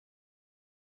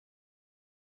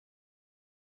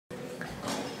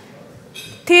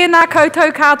Tēnā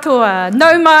koutou katoa,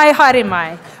 nau mai, haere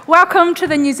mai. Welcome to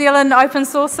the New Zealand Open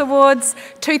Source Awards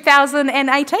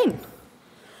 2018.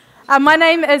 My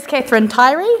name is Catherine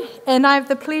Tyree, and I have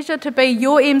the pleasure to be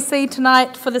your MC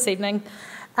tonight for this evening.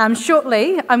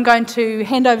 Shortly, I'm going to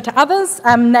hand over to others,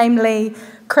 namely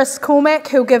Chris Cormack,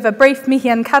 who'll give a brief mihi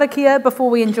and karakia before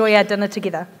we enjoy our dinner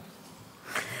together.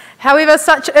 However,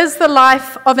 such is the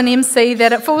life of an MC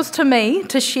that it falls to me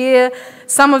to share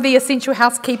some of the essential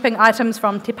housekeeping items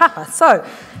from Te Papa. So,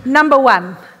 number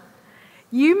one,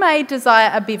 you may desire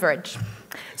a beverage.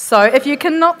 So, if you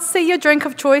cannot see your drink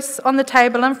of choice on the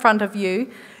table in front of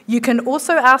you, you can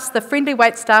also ask the friendly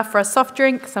waitstaff for a soft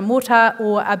drink, some water,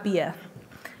 or a beer.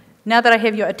 Now that I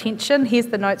have your attention, here's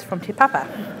the notes from Te Papa.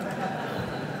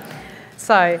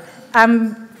 So,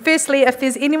 firstly, if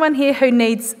there's anyone here who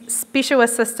needs special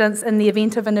assistance in the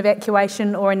event of an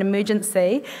evacuation or an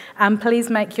emergency,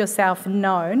 please make yourself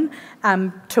known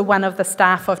to one of the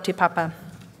staff of Te Papa.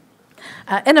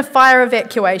 In a fire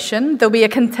evacuation, there'll be a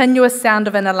continuous sound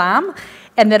of an alarm,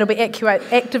 and that'll be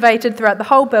activated throughout the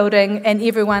whole building, and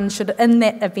everyone should, in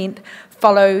that event,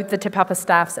 follow the Te Papa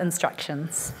staff's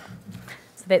instructions.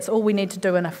 So that's all we need to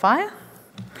do in a fire.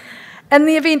 In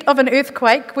the event of an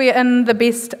earthquake, we're in the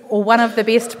best, or one of the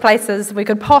best places we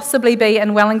could possibly be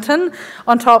in Wellington,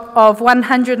 on top of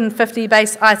 150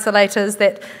 base isolators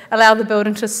that allow the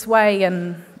building to sway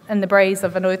in the breeze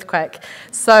of an earthquake.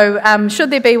 So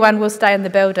should there be one, we'll stay in the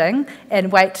building and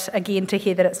wait again to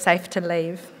hear that it's safe to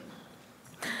leave.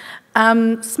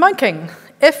 Smoking.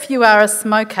 If you are a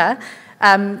smoker,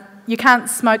 you can't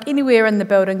smoke anywhere in the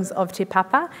buildings of Te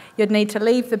Papa. You'd need to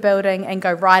leave the building and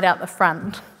go right out the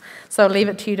front. So I'll leave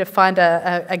it to you to find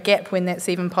a gap when that's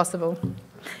even possible.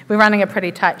 We're running a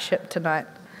pretty tight ship tonight.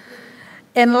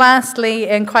 And lastly,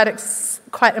 and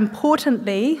quite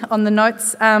importantly on the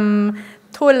notes,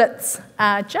 toilets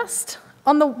are just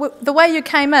on the way you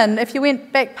came in. If you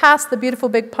went back past the beautiful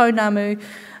big pounamu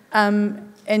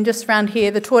and just round here,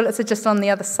 the toilets are just on the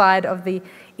other side of the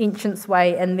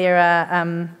entranceway, and there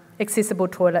are accessible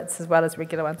toilets as well as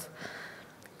regular ones.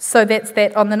 So that's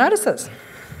that on the notices.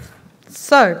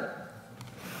 So,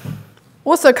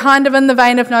 also kind of in the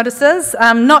vein of notices,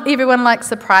 not everyone likes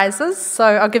surprises, so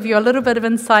I'll give you a little bit of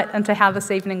insight into how this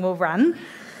evening will run.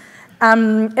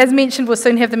 As mentioned, we'll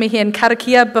soon have the mihi and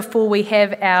karakia before we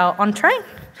have our entree.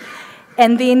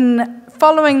 And then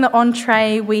following the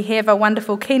entree, we have a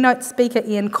wonderful keynote speaker,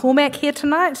 Ian Cormack, here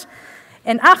tonight.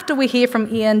 And after we hear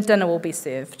from Ian, dinner will be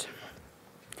served.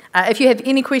 If you have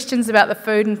any questions about the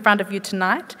food in front of you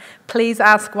tonight, please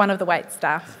ask one of the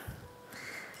waitstaff.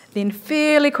 Then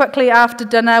fairly quickly after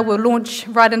dinner, we'll launch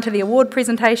right into the award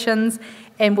presentations,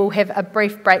 and we'll have a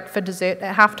brief break for dessert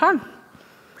at half-time.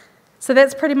 So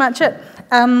that's pretty much it.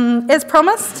 As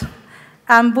promised,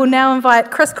 we'll now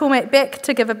invite Chris Cormack back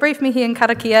to give a brief mihi and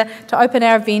karakia to open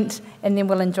our event, and then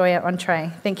we'll enjoy our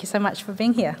entree. Thank you so much for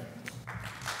being here.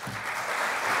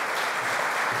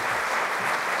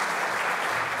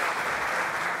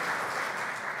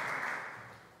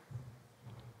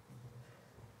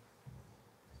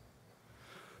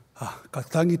 Ka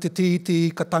tangi te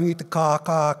titi, ka tangi te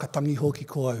kākā, ka tangi hoki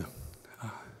ko au.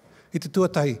 I te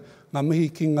tuatahi, ngā mihi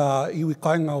ki ngā iwi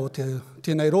kainga o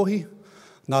tēnei rohi,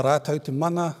 ngā rātau te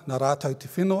mana, ngā rātau te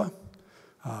whenua.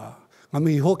 Ngā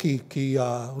mihi hoki ki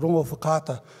rongo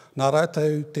whakāta, ngā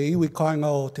rātau te iwi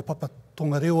kainga o te papa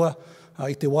Tongarewa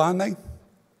i te wānei.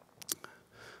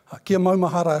 Kia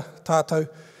maumahara tātou,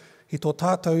 i tō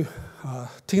tātou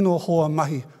tino hoa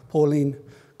mahi Pauline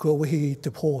kua wihi i te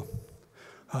pō.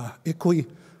 E kui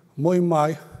moi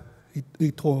mai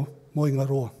i tō moinga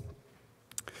roa.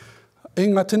 E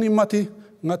ngā tini mati,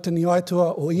 ngā tini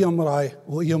aitua o ia marae,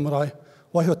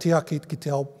 waiho te aki ki te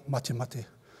ao mate mate.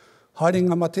 Haere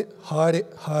ngā mate, haere,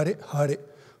 haere, haere.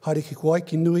 Haere ki ko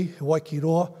waiki nui, he waiki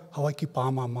roa, ha waiki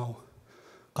pāma mau.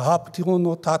 Ka hāpiti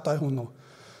hono, tātai hono.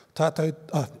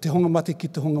 Te honga mate ki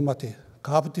te honga mate.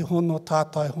 Ka hāpiti hono,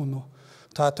 tātai hono.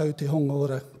 Tātou te honga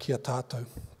ora kia tātou.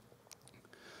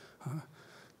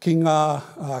 Ki ngā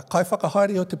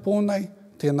kaiwhakahaere o te pōnei,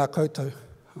 tēnā koutou.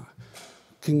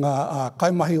 Ki ngā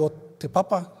kaimahi o te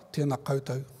papa, tēnā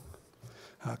koutou.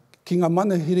 Ki ngā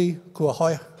manahiri,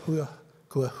 kua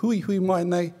hui mai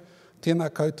nei, tēnā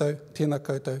koutou, tēnā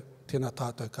koutou, tēnā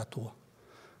tātou katoa.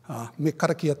 Me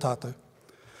karakia tātou.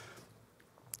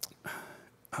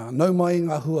 Nau mai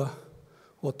ngā hua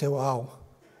o te wao,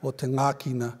 o te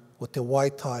ngākina, o te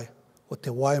waitai, o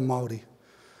te wai Māori,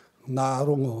 ngā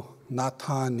rongo, ngā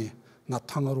tāne, ngā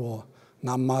tangaroa,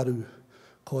 ngā maru,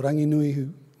 ko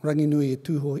ranginui e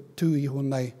tūiho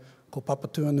nei, ko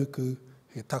papatuanuku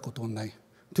e takoto nei.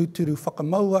 Tūturu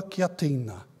whakamaua kia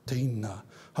tīna, tīna.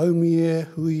 Haumi e,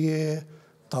 hui e,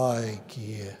 tae ki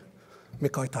e. Me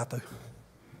kai tātou.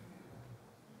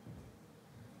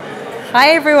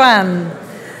 Hi everyone.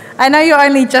 I know you're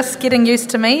only just getting used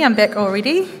to me. I'm back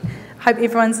already. Hope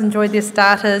everyone's enjoyed their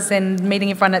starters and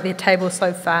meeting everyone at their table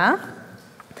so far.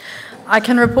 I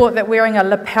can report that wearing a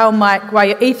lapel mic while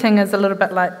you're eating is a little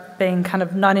bit like being kind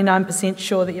of 99%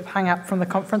 sure that you've hung up from the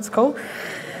conference call.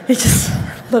 It's just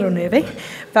a little nervy,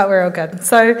 but we're all good.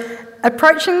 So,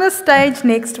 approaching the stage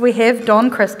next, we have Don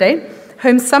Christie,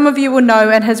 whom some of you will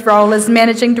know in his role as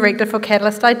Managing Director for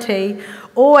Catalyst IT,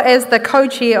 or as the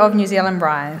co-chair of New Zealand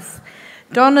Rise.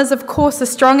 Don is, of course, a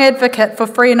strong advocate for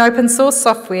free and open source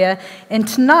software, and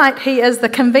tonight he is the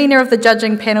convener of the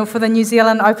judging panel for the New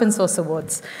Zealand Open Source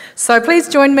Awards. So please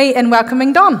join me in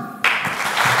welcoming Don.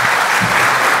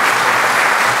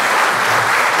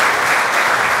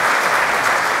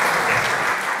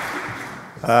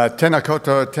 Tēnā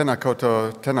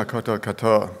koutou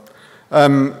katoa.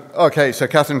 Okay, so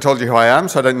Catherine told you who I am,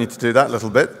 so I don't need to do that little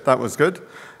bit. That was good.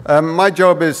 My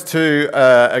job is to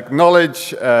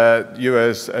acknowledge you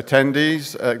as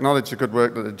attendees, acknowledge the good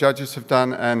work that the judges have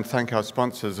done, and thank our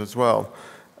sponsors as well.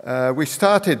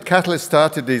 Catalyst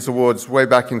started these awards way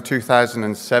back in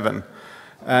 2007,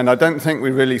 and I don't think we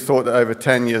really thought that over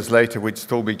 10 years later we'd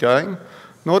still be going,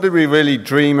 nor did we really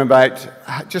dream about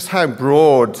just how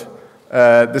broad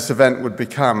this event would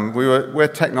become. We're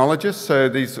technologists, so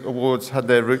these awards had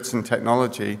their roots in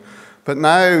technology. But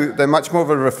now they're much more of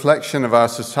a reflection of our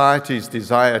society's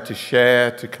desire to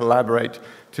share, to collaborate,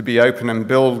 to be open and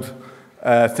build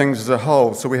things as a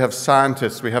whole. So we have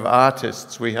scientists, we have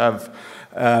artists, we have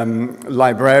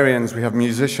librarians, we have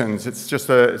musicians. It's just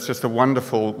a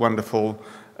wonderful, wonderful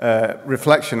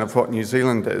reflection of what New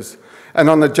Zealand is. And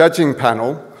on the judging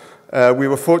panel, we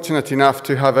were fortunate enough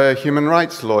to have a human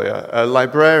rights lawyer, a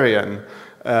librarian,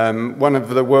 one of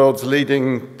the world's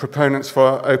leading proponents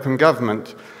for open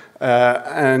government,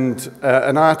 and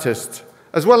an artist,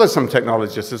 as well as some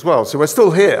technologists as well. So we're still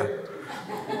here.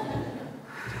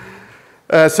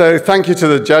 So thank you to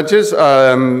the judges,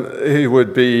 who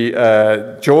would be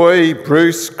Joy,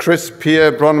 Bruce, Chris,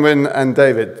 Pierre, Bronwyn, and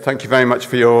David. Thank you very much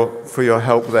for your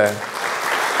help there.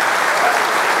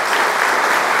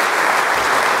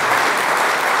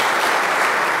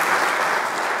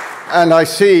 And I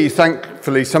see,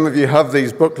 thankfully, some of you have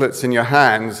these booklets in your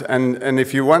hands, and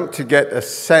if you want to get a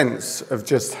sense of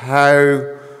just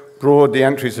how broad the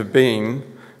entries have been,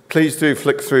 please do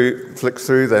flick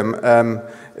through them.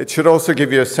 It should also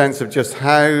give you a sense of just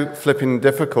how flipping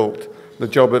difficult the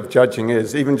job of judging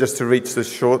is, even just to reach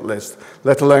this short list,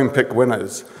 let alone pick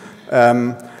winners.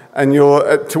 And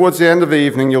towards the end of the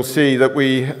evening, you'll see that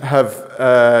we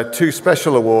have two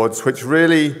special awards, which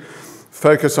really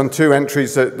focus on two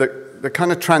entries that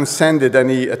kind of transcended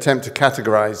any attempt to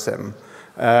categorize them.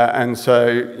 And so,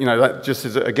 you know, that just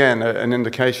is, again, an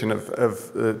indication of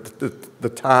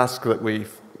the task that we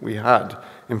had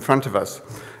in front of us.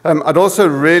 I'd also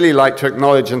really like to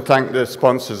acknowledge and thank the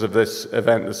sponsors of this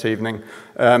event this evening.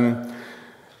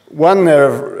 One,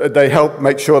 they help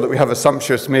make sure that we have a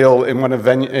sumptuous meal in one of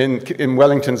in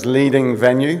Wellington's leading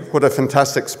venue. What a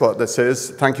fantastic spot this is.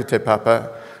 Thank you, Te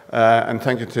Papa, and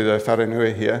thank you to the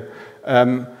Wharenui here.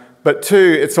 But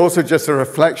two, it's also just a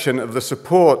reflection of the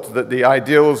support that the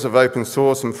ideals of open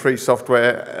source and free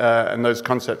software and those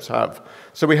concepts have.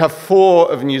 So we have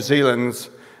 4 of New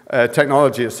Zealand's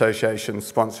technology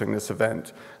associations sponsoring this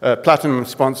event. Platinum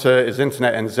sponsor is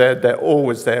Internet NZ. They're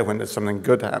always there when there's something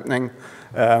good happening.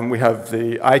 We have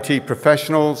the IT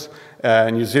professionals,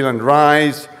 New Zealand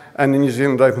Rise, and the New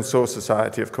Zealand Open Source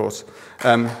Society, of course.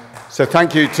 So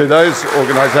thank you to those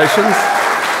organizations.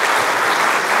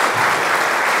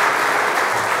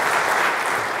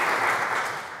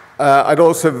 I'd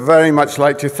also very much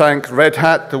like to thank Red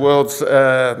Hat, the world's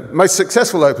most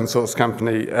successful open source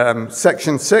company,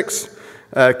 Section 6,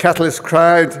 Catalyst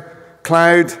Cloud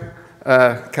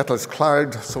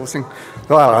sourcing.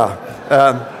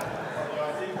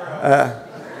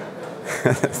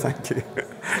 Thank you.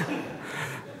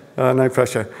 No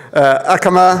pressure.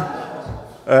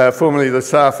 Akama, formerly the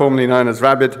SAR, formerly known as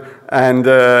Rabbit, and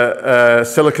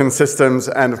Silicon Systems,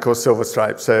 and of course Silver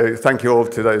Stripe. So thank you all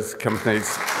to those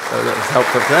companies that have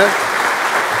helped us there.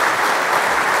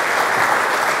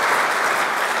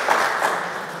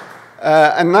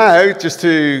 And now, just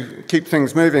to keep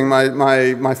things moving,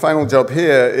 my final job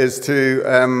here is to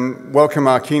welcome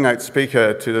our keynote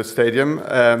speaker to the stadium.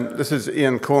 This is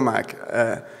Ian Cormack.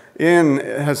 Ian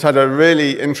has had a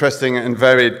really interesting and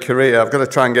varied career. I've got to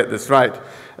try and get this right.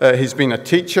 He's been a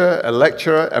teacher, a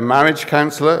lecturer, a marriage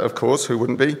counsellor, of course, who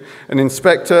wouldn't be, an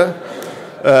inspector,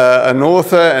 an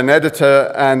author, an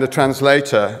editor, and a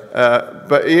translator.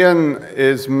 But Ian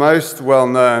is most well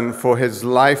known for his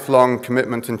lifelong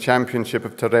commitment and championship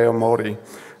of Te Reo Māori.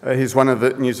 He's one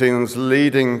of New Zealand's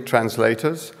leading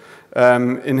translators.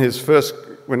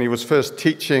 When he was first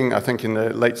teaching, I think in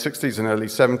the late 60s and early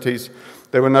 70s,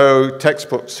 there were no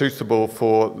textbooks suitable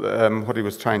for what he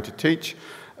was trying to teach.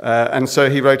 And so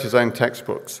he wrote his own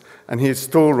textbooks. And he's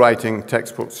still writing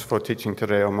textbooks for teaching Te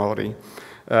Reo Māori,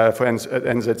 at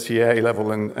NZCA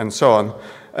level and so on.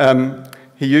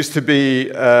 He used to be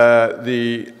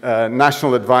the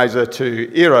national advisor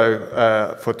to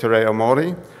Iro for Te Reo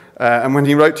Māori. And when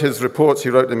he wrote his reports, he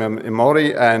wrote them in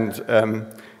Māori, and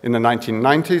in the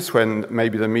 1990s, when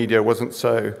maybe the media wasn't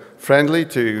so friendly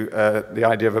to the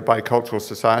idea of a bicultural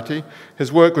society,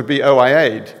 his work would be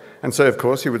OIA'd. And so, of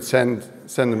course, he would send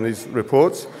them these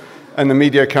reports, and the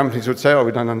media companies would say, oh,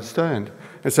 we don't understand.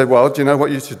 He said, well, do you know what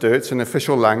you should do? It's an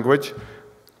official language.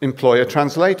 Employ a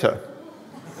translator.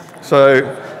 So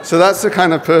that's the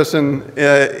kind of person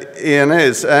Ian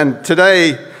is. And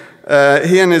today,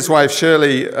 he and his wife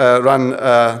Shirley run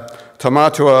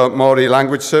Tamatua Māori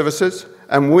Language Services,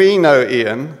 and we know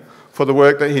Ian for the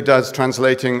work that he does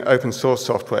translating open source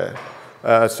software.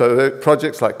 So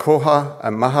projects like Koha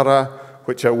and Mahara,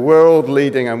 which are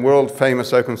world-leading and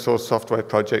world-famous open source software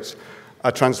projects,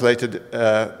 are translated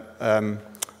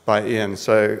by Ian.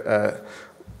 So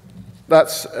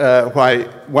that's why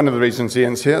one of the reasons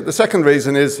Ian's here. The second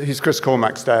reason is he's Chris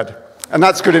Cormack's dad, and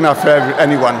that's good enough for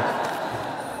anyone.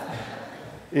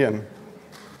 Ian.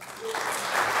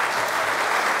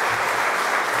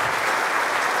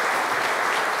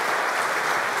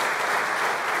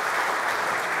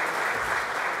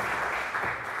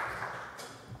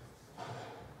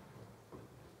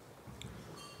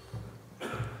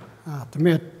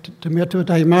 Te mea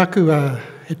tuatai māku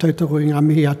he tautoko i ngā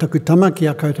mihi a taku tama ki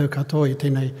a koutou katoa i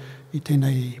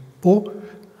tēnei pō.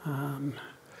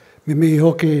 Me mihi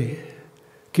hoke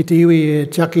ki te iwi e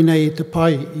tiaki nei i te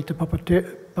pai i te papa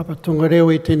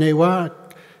Tongarewa i tēnei wā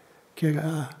ki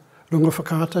runga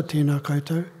whakaata tēnā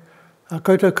koutou. A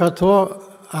koutou katoa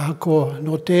ahako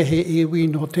no te he iwi,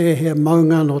 no te he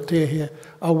maunga, no te he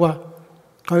awa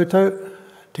koutou,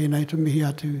 tēnei tu mihi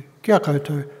atu ki a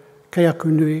koutou. Kei aku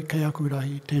nui, kei aku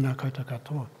rahi, tēnā koutou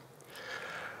katoa.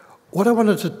 What I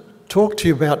wanted to talk to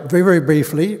you about very, very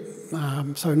briefly,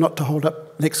 so not to hold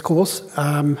up next course,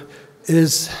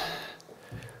 is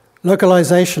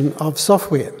localization of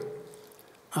software.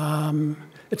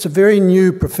 It's a very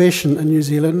new profession in New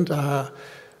Zealand.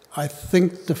 I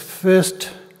think the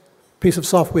first piece of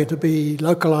software to be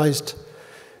localized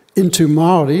into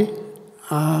Māori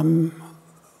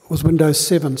was Windows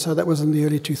 7, so that was in the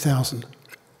early 2000s.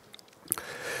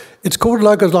 It's called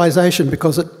localization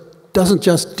because it doesn't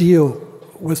just deal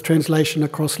with translation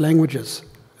across languages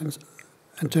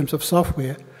in terms of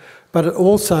software, but it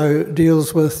also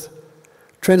deals with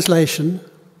translation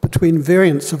between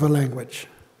variants of a language.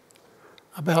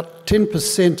 About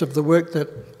 10% of the work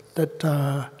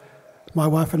that my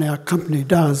wife and our company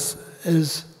does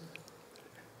is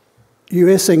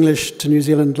US English to New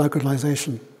Zealand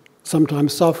localization.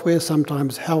 Sometimes software,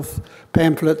 sometimes health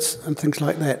pamphlets and things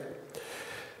like that.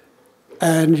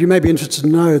 And you may be interested to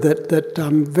know that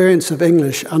variants of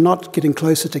English are not getting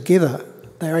closer together,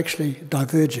 they're actually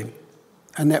diverging.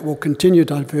 And that will continue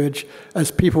to diverge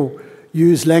as people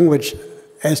use language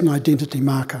as an identity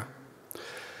marker.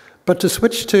 But to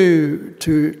switch to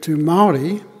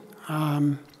Māori,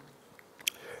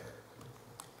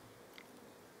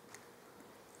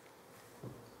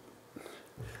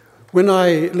 when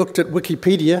I looked at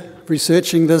Wikipedia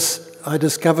researching this, I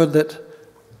discovered that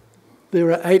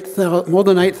there are more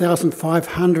than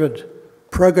 8,500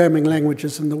 programming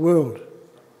languages in the world.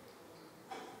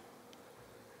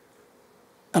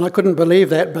 And I couldn't believe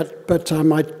that, but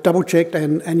I double-checked,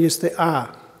 and yes, there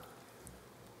are.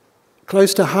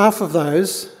 Close to half of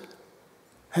those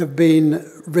have been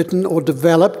written or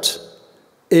developed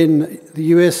in the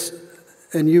US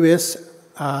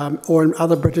or in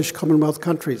other British Commonwealth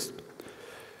countries.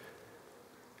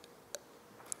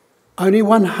 Only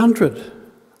 100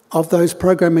 of those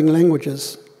programming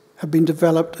languages have been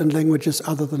developed in languages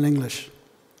other than English.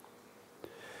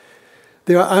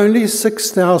 There are only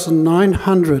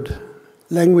 6,900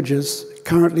 languages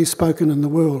currently spoken in the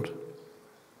world,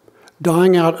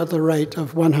 dying out at the rate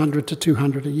of 100 to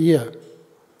 200 a year.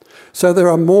 So there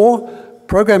are more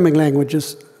programming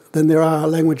languages than there are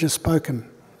languages spoken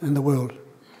in the world.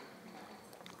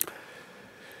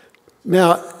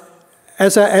 Now,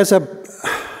 as a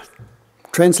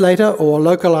translator or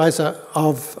localizer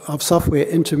of software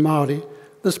into Māori,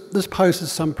 this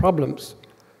poses some problems.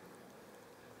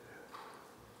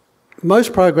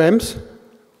 Most programs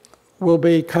will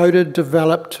be coded,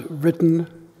 developed,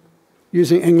 written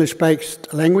using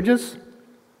English-based languages,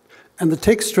 and the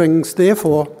text strings,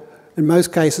 therefore, in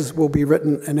most cases, will be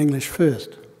written in English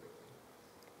first.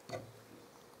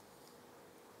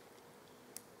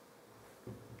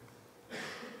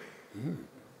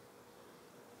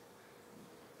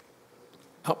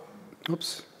 Oh,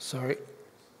 oops, sorry.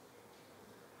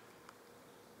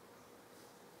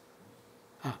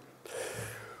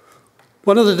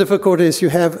 One of the difficulties you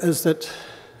have is that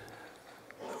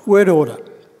word order.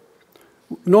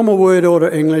 Normal word order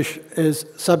English is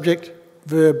subject,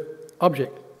 verb,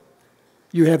 object.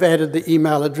 You have added the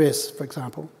email address, for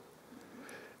example.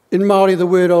 In Māori, the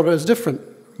word order is different.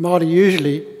 Māori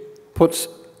usually puts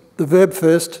the verb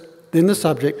first, then the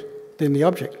subject, then the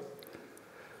object.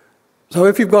 So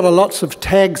if you've got lots of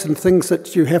tags and things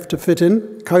that you have to fit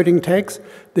in, coding tags,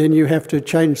 then you have to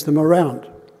change them around.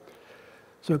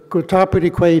 So ko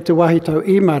tāpiri koe te wahito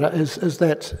imara is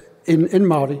that in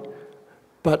Māori,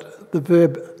 but the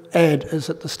verb add is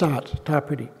at the start,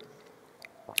 tāpiri.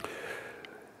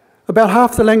 About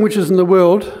half the languages in the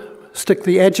world stick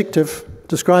the adjective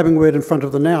describing word in front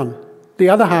of the noun. The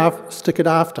other half stick it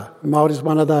after. Māori is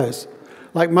one of those.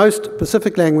 Like most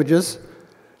Pacific languages,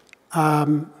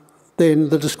 then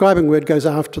the describing word goes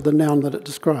after the noun that it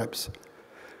describes.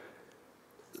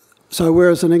 So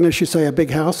whereas in English you say a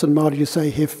big house, in Māori you say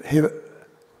he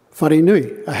whare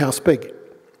nui, a house big.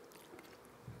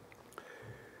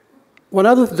 One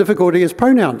other difficulty is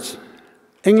pronouns.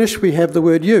 English we have the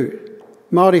word you.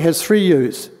 Māori has 3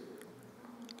 yous.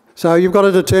 So you've got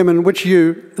to determine which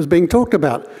you is being talked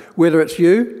about, whether it's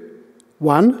you,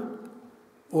 1,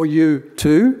 or you,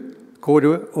 2,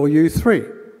 kōrua, or you, 3.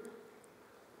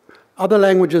 Other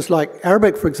languages like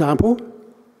Arabic, for example,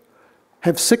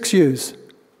 have 6 yous.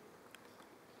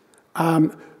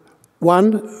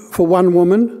 1 for 1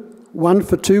 woman, 1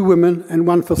 for 2 women, and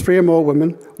 1 for 3 or more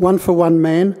women, 1 for 1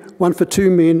 man, 1 for 2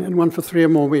 men, and 1 for 3 or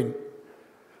more men.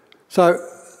 So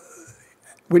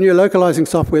when you're localizing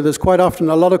software, there's quite often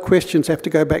a lot of questions have to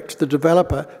go back to the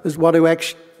developer, is what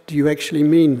do you actually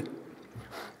mean?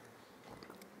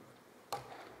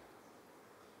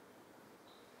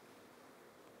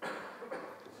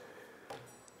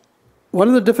 One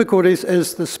of the difficulties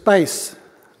is the space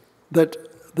that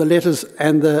the letters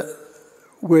and the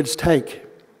words take.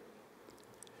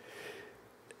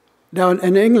 Now,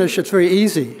 in English, it's very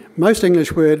easy. Most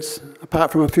English words,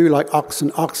 apart from a few like ox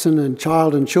and oxen and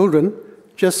child and children,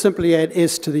 just simply add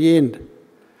S to the end.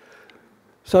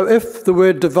 So if the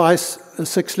word device is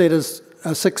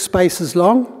 6 spaces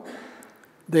long,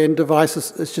 then device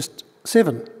is just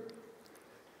 7.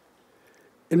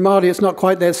 In Māori, it's not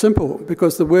quite that simple,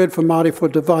 because the word for Māori for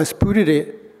device,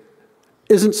 purere,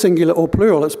 isn't singular or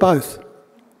plural, it's both.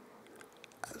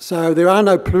 So there are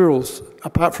no plurals,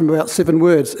 apart from about 7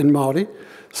 words in Māori.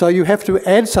 So you have to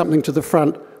add something to the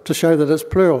front to show that it's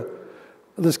plural.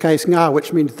 In this case, ngā,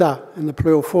 which means the, in the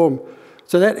plural form.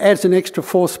 So that adds an extra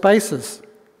 4 spaces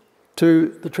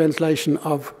to the translation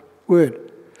of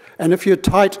word. And if you're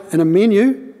tight in a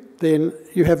menu, then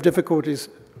you have difficulties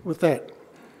with that.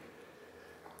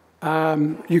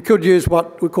 You could use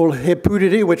what we call he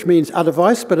purere, which means a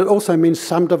device, but it also means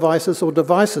some devices or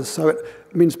devices. So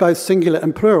it means both singular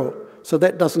and plural. So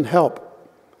that doesn't help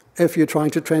if you're trying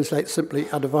to translate simply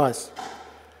a device.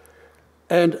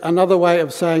 And another way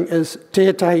of saying is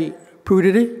tētahi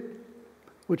purere,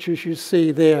 which as you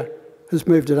see there has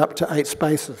moved it up to 8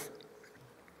 spaces.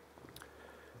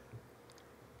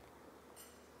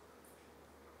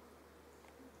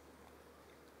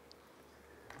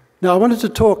 Now, I wanted to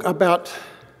talk about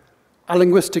a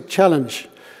linguistic challenge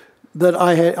that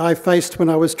I faced when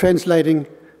I was translating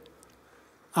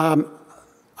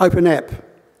Open App,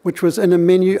 which was in a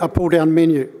menu, a pull-down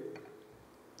menu.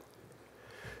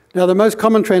 Now, the most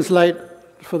common translate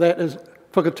for that is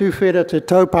whakatūwhera te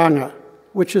taupanga,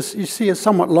 which is, you see, is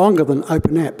somewhat longer than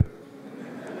Open App.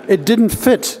 It didn't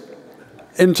fit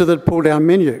into the pull-down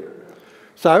menu.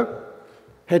 So,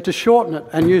 had to shorten it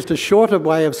and used a shorter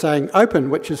way of saying open,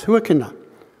 which is huakina.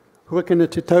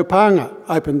 Huakina te taupanga,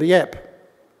 open the app.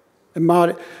 In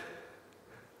Māori.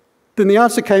 Then the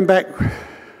answer came back,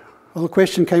 well, the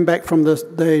question came back from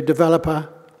the developer,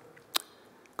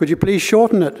 could you please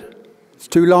shorten it? It's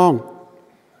too long.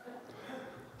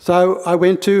 So I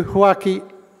went to huaki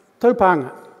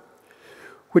taupanga,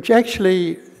 which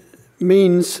actually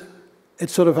means,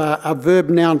 it's sort of a verb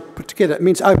noun put together. It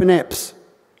means open apps.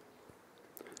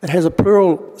 It has a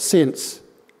plural sense.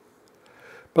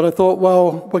 But I thought,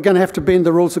 well, we're going to have to bend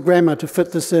the rules of grammar to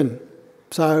fit this in.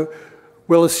 So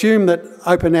we'll assume that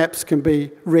open apps can be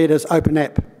read as open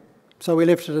app. So we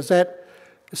left it as that,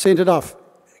 sent it off.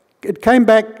 It came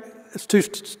back, it's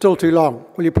still too long.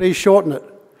 Will you please shorten it?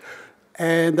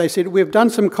 And they said, we've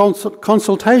done some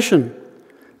consultation,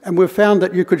 and we've found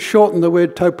that you could shorten the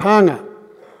word taupanga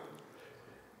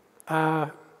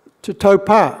to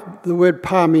taupa. The word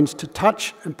pa means to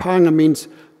touch, and panga means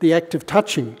the act of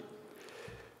touching.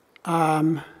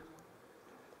 And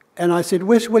I said,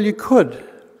 well, you could,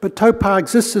 but taupa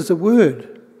exists as a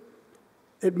word.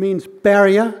 It means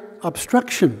barrier,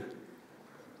 obstruction.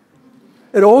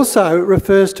 It also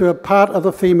refers to a part of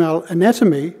the female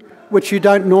anatomy which you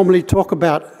don't normally talk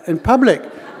about in public,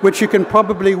 which you can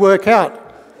probably work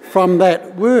out from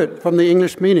that word, from the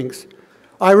English meanings.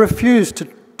 I refused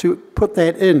to put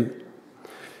that in.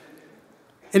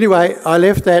 Anyway, I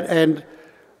left that, and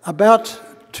about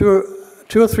two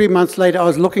or 3 months later, I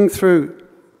was looking through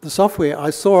the software. I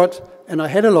saw it, and I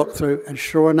had a look through, and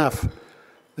sure enough,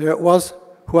 there it was,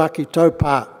 Huaki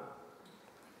Taupa.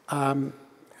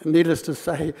 Needless to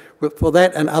say, for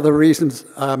that and other reasons,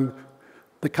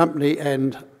 the company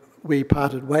and we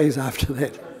parted ways after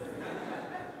that.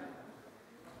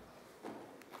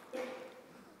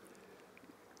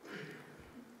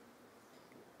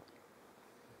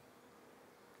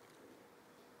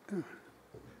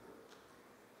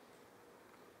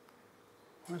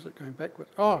 Why is it going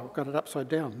backwards? Oh, I've got it upside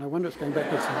down. No wonder it's going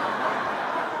backwards.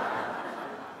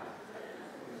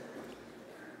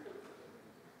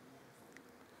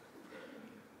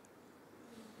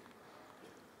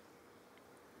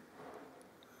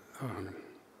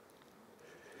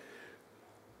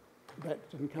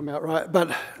 That didn't come out right. But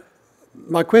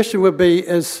my question would be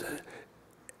is,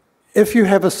 if you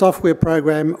have a software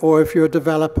program, or if you're a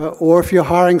developer, or if you're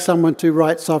hiring someone to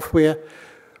write software,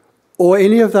 or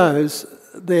any of those,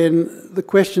 then the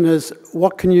question is,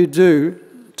 what can you do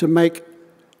to make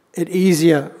it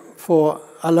easier for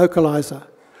a localizer?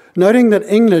 Noting that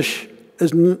English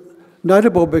is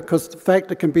notable because the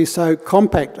fact it can be so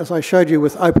compact, as I showed you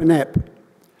with OpenApp.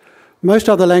 Most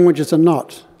other languages are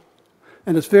not.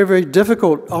 And it's very, very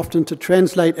difficult often to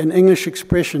translate an English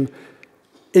expression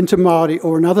into Māori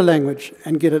or another language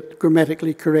and get it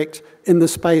grammatically correct in the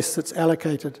space that's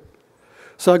allocated.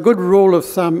 So a good rule of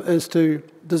thumb is to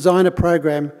design a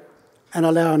program and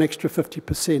allow an extra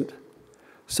 50%.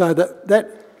 So that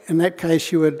in that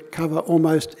case, you would cover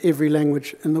almost every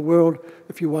language in the world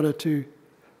if you wanted to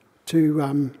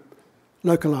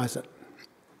localize it.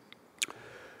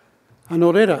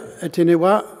 Anō reira, e tēnei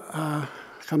wā,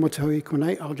 ka motuhui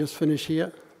konei. I'll just finish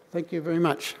here. Thank you very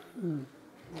much.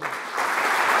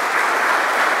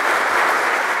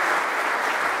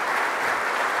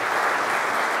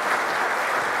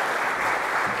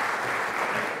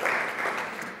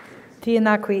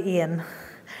 Tēnā koe, Ian.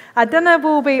 Our dinner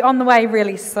will be on the way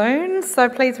really soon, so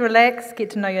please relax, get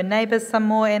to know your neighbours some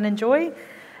more and enjoy.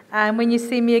 And when you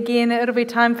see me again, it'll be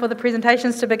time for the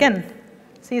presentations to begin.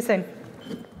 See you soon.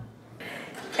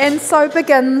 And so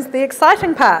begins the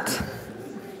exciting part.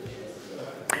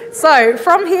 So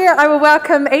from here, I will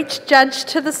welcome each judge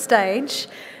to the stage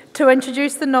to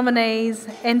introduce the nominees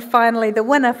and finally the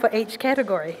winner for each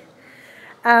category.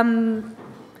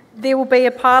 There will be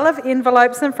a pile of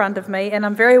envelopes in front of me, and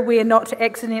I'm very aware not to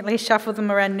accidentally shuffle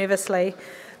them around nervously,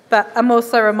 but I'm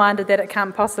also reminded that it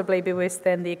can't possibly be worse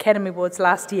than the Academy Awards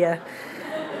last year.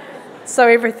 So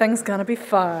everything's going to be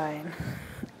fine.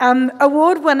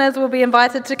 Award winners will be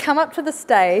invited to come up to the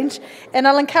stage, and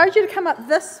I'll encourage you to come up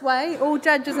this way, all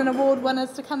judges and award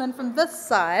winners to come in from this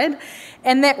side,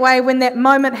 and that way when that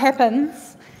moment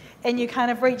happens and you kind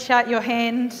of reach out your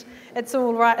hand, it's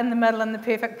all right in the middle in the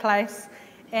perfect place,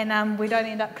 and we don't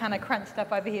end up kind of crunched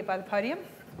up over here by the podium.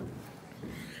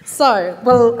 So,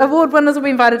 award winners will be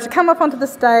invited to come up onto the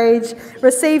stage,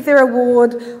 receive their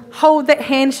award, hold that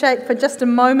handshake for just a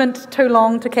moment too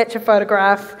long to catch a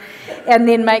photograph, and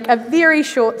then make a very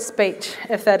short speech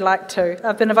if they'd like to.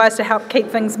 I've been advised to help keep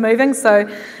things moving, so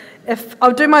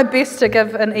I'll do my best to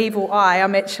give an evil eye.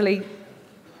 I'm actually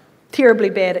terribly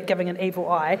bad at giving an evil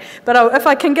eye, but if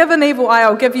I can give an evil eye,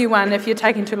 I'll give you one if you're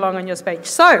taking too long on your speech.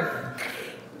 So,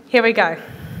 here we go.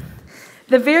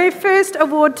 The very first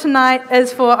award tonight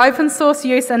is for open source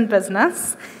use in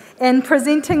business, and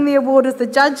presenting the award as the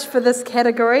judge for this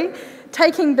category,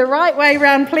 taking the right way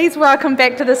round, please welcome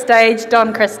back to the stage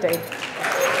Don Christie.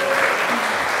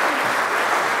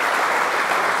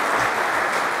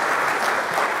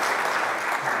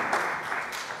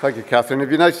 Thank you, Catherine.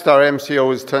 Have you noticed our MC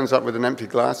always turns up with an empty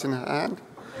glass in her hand?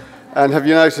 And have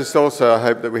you noticed also, I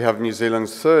hope, that we have New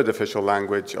Zealand's third official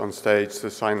language on stage,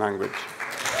 the sign language?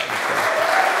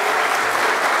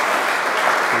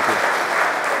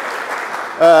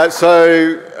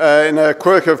 In a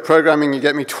quirk of programming, you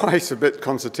get me twice a bit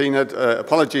concertinaed.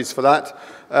 Apologies for that.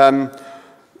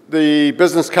 The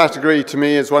business category to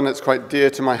me is one that's quite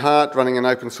dear to my heart, running an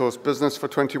open source business for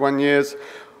 21 years.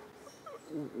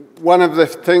 One of the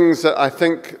things that I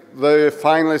think the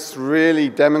finalists really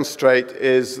demonstrate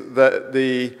is that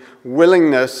the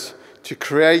willingness to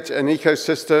create an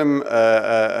ecosystem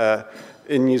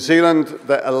in New Zealand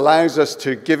that allows us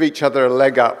to give each other a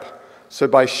leg up. So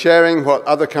by sharing what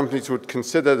other companies would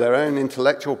consider their own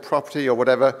intellectual property or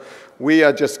whatever, we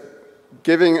are just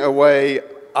giving away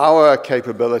our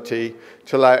capability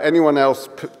to allow anyone else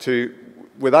to,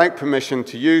 without permission,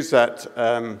 to use that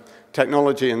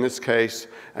technology in this case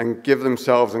and give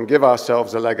themselves and give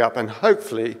ourselves a leg up and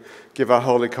hopefully give our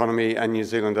whole economy and New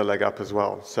Zealand a leg up as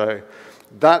well. So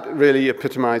that really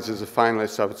epitomizes the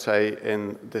finalists, I would say,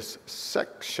 in this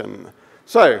section.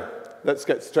 So let's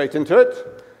get straight into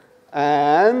it.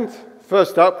 And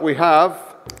first up we have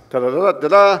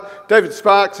David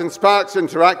Sparks and Sparks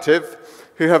Interactive,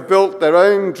 who have built their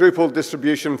own Drupal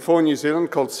distribution for New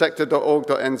Zealand called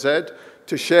sector.org.nz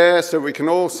to share so we can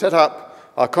all set up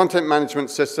our content management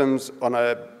systems on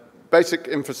a basic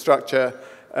infrastructure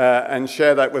and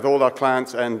share that with all our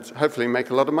clients and hopefully make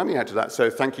a lot of money out of that. So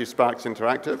thank you, Sparks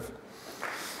Interactive.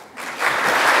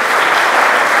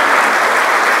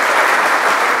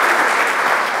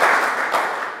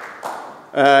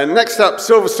 Next up,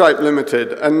 Silverstripe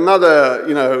Limited,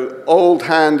 another old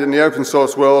hand in the open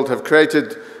source world, have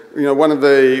created one of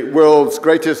the world's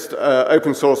greatest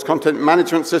open source content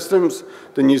management systems.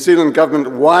 The New Zealand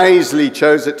government wisely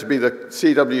chose it to be the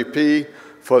CWP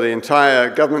for the entire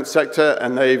government sector,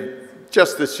 and they've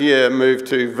just this year moved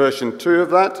to version 2 of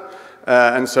that.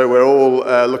 And so we're all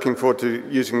looking forward to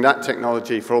using that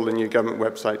technology for all the new government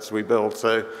websites we build.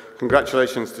 So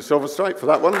congratulations to Silverstripe for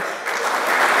that one.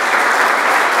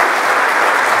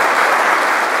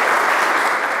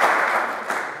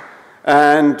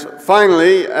 And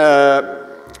finally,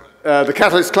 the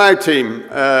Catalyst Cloud team,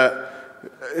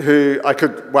 who I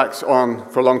could wax on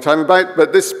for a long time about,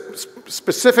 but this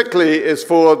specifically is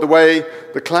for the way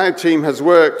the cloud team has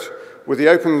worked with the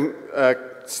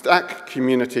OpenStack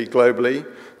community globally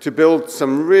to build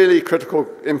some really critical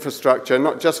infrastructure,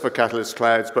 not just for Catalyst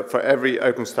Clouds, but for every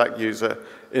OpenStack user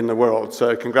in the world.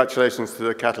 So congratulations to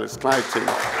the Catalyst Cloud team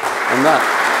on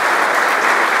that.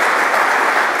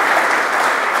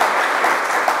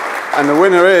 And the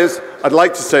winner is, I'd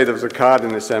like to say there was a card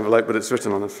in this envelope, but it's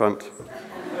written on the front.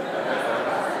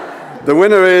 The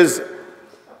winner is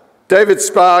David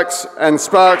Sparks and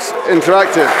Sparks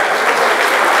Interactive.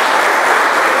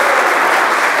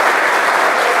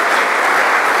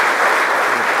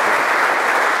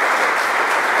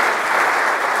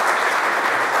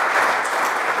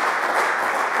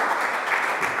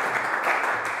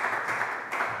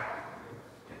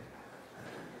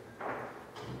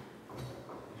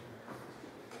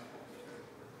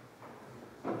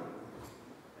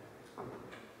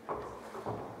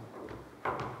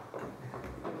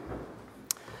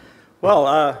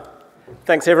 Well,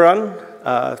 thanks everyone.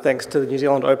 Thanks to the New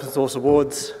Zealand Open Source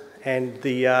Awards and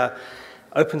the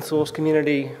open source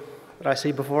community that I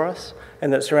see before us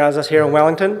and that surrounds us here in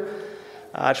Wellington.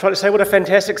 I try to say what a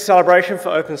fantastic celebration for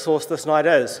open source this night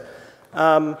is.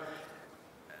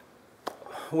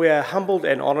 We are humbled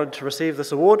and honoured to receive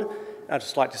this award. I'd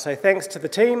just like to say thanks to the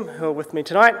team who are with me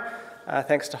tonight.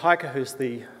 Thanks to Heike, who's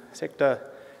the sector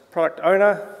product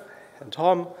owner, and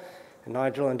Tom, and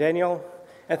Nigel and Daniel.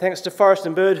 And thanks to Forrest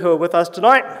and Bird, who are with us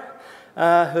tonight, who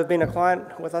have been a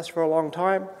client with us for a long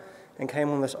time and came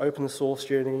on this open source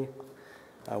journey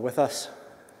with us.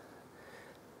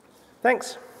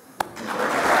 Thanks.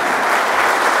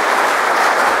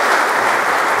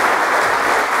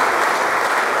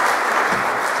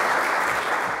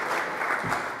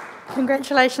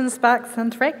 Congratulations, Sparks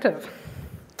Interactive.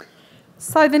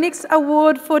 So the next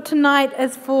award for tonight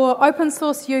is for open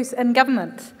source use in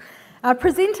government.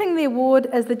 Presenting the award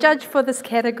is the judge for this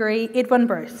category, Edwin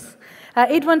Bruce.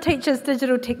 Edwin teaches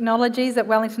digital technologies at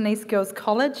Wellington East Girls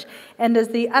College and is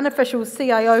the unofficial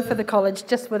CIO for the college,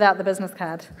 just without the business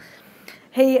card.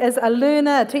 He is a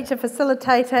learner, a teacher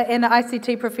facilitator and an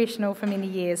ICT professional for many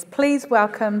years. Please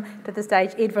welcome to the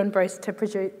stage Edwin Bruce to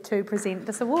present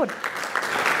this award.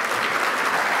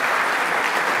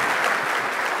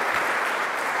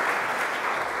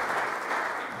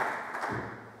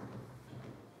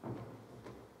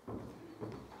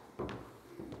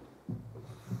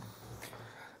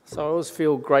 So I always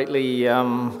feel greatly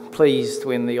pleased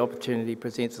when the opportunity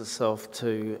presents itself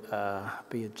to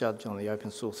be a judge on the Open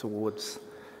Source Awards.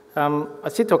 I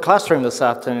said to a classroom this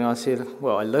afternoon,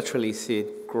 I literally said,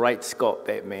 "Great Scott,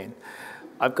 that man."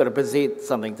 I've got to present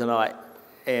something tonight,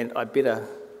 and I better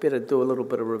do a little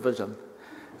bit of revision.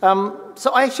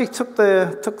 So I actually took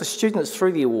the students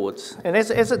through the awards, and as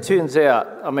it turns out,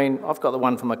 I mean, I've got the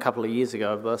one from a couple of years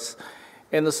ago of this,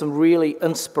 and there's some really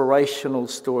inspirational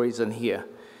stories in here.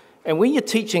 And when you're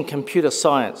teaching computer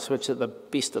science, which at the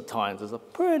best of times is a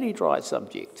pretty dry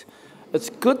subject,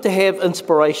 it's good to have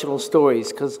inspirational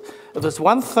stories, because if there's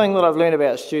one thing that I've learned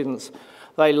about students,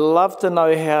 they love to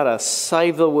know how to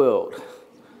save the world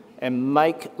and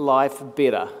make life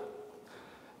better.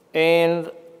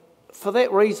 And for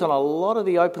that reason, a lot of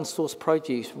the open source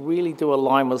projects really do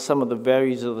align with some of the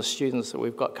values of the students that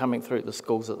we've got coming through the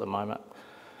schools at the moment.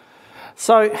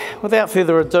 So, without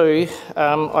further ado,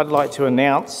 I'd like to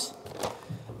announce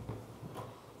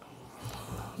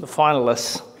the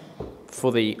finalists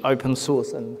for the open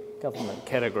source and government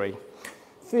category.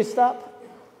 First up,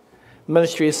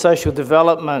 Ministry of Social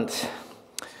Development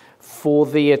for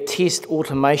their test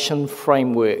automation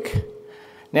framework.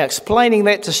 Now, explaining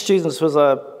that to students was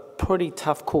a pretty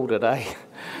tough call today.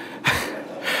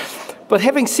 But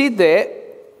having said that,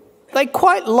 they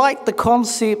quite liked the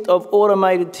concept of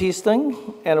automated testing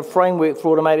and a framework for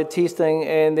automated testing,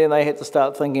 and then they had to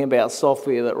start thinking about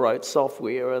software that wrote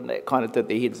software, and that kind of did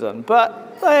their heads in.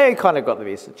 But they kind of got the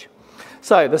message.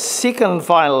 So the second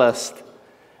finalist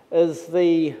is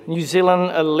the New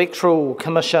Zealand Electoral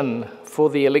Commission for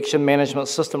the Election Management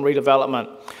System redevelopment.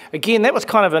 Again, that was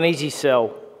kind of an easy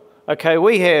sell. Okay,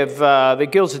 we have, the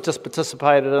girls have just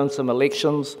participated in some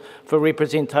elections for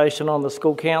representation on the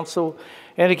school council.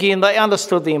 And again, they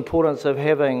understood the importance of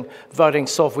having voting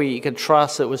software you could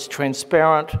trust, it was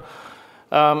transparent,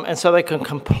 and so they can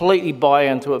completely buy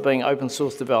into it being open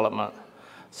source development.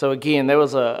 So again, that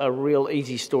was a real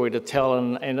easy story to tell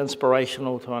and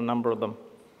inspirational to a number of them.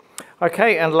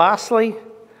 Okay, and lastly,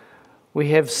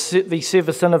 we have the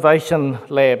Service Innovation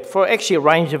Lab for actually a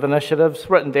range of initiatives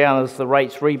written down as the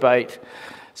Rates Rebate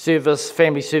Service,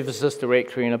 Family Services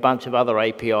Directory, and a bunch of other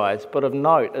APIs. But of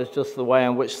note is just the way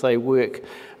in which they work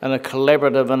in a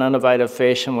collaborative and innovative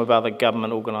fashion with other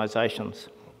government organisations.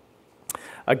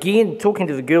 Again, talking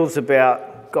to the girls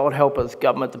about, God help us,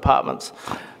 government departments,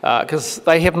 because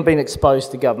they haven't been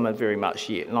exposed to government very much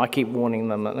yet, and I keep warning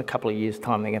them that in a couple of years'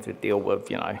 time they're going to have to deal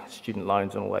with, you know, student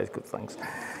loans and all those good things.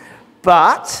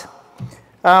 But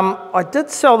I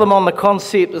did sell them on the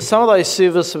concept that some of those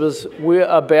services were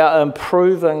about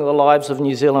improving the lives of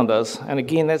New Zealanders, and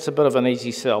again, that's a bit of an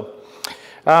easy sell.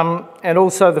 And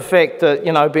also the fact that,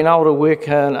 you know, being able to work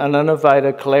in an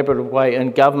innovative, collaborative way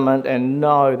in government, and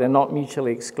no, they're not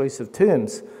mutually exclusive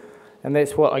terms. And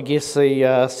that's what I guess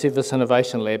the Service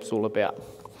Innovation Lab's all about.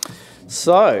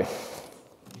 So,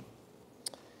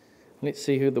 let's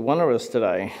see who the winner is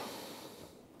today.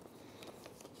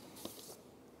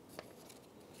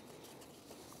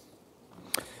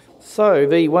 So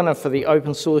the winner for the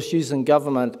Open Source Use in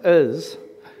Government is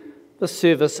the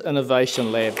Service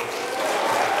Innovation Lab.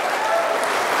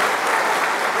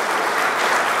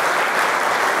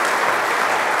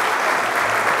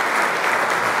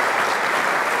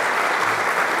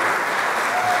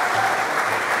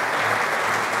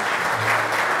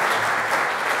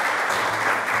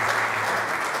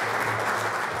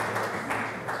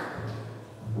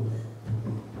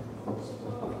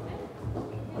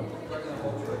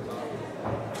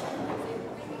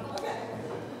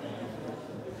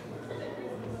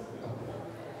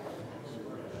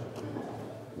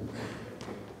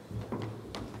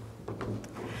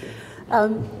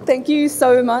 Thank you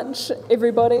so much,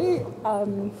 everybody.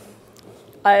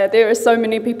 There are so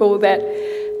many people that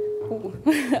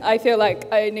I feel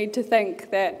like I need to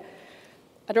thank that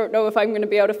I don't know if I'm going to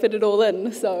be able to fit it all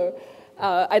in. So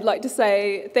I'd like to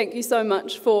say thank you so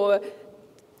much for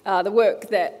the work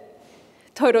that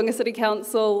Tauranga City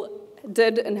Council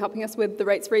did in helping us with the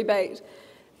rates rebate.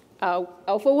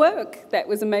 Alpha work, that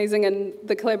was amazing, and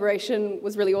the collaboration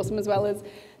was really awesome, as well as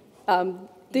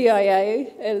DIA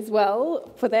as well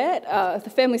for that. The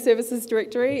Family Services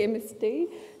Directory, MSD.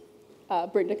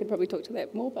 Brenda could probably talk to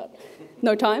that more, but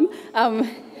no time.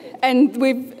 And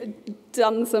we've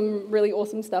done some really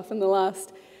awesome stuff in the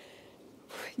last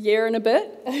year and a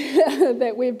bit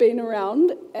that we've been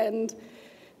around and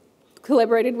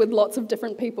collaborated with lots of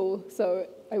different people. So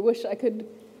I wish I could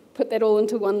put that all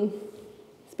into one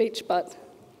speech, but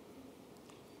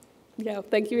yeah,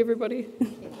 thank you, everybody.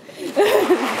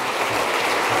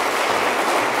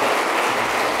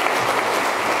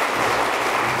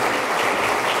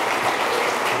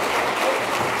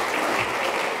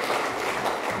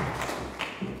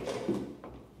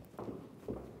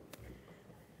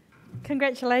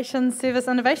 Congratulations, Service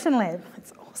Innovation Lab.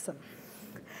 That's awesome.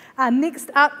 Next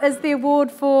up is the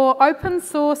award for Open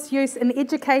Source Use in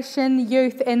Education,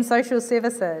 Youth and Social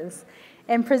Services.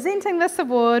 And presenting this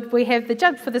award, we have the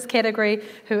judge for this category,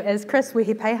 who is Chris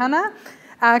Wehipeihana.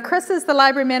 Chris is the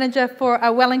library manager for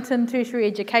a Wellington tertiary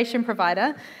education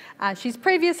provider. She's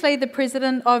previously the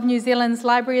president of New Zealand's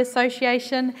Library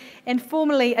Association and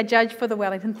formerly a judge for the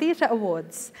Wellington Theatre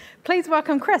Awards. Please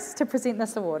welcome Chris to present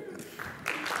this award.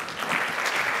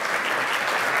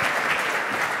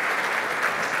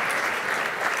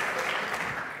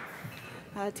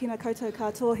 Tēnā koutou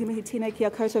katoa, he mihi tēnei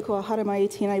kia koutou kua haramai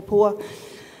tēnei pō.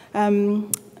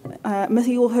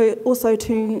 Mihi also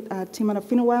to te mana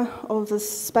whenua of this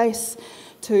space,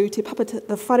 to te papa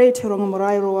the whare, te rongo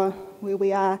Marae roa, where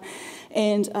we are,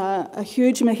 and a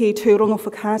huge mihi to rongo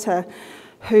whakata,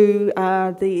 who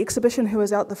the exhibition who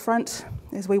was out the front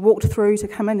as we walked through to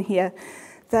come in here.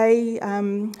 They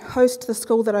host the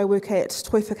school that I work at,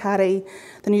 Toi Whakari,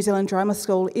 the New Zealand Drama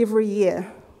School, every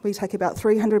year. We take about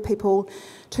 300 people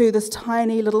to this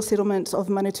tiny little settlement of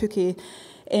Manatuki,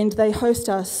 and they host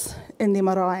us in their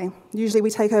marae. Usually we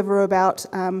take over about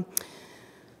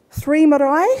 3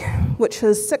 marae, which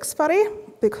is 6 whare,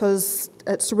 because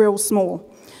it's real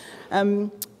small.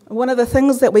 One of the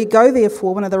things that we go there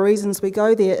for, one of the reasons we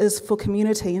go there, is for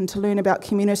community and to learn about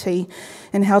community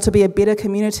and how to be a better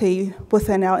community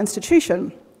within our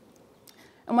institution.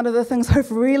 And one of the things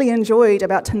I've really enjoyed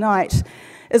about tonight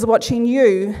is watching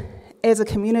you as a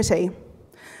community.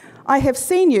 I have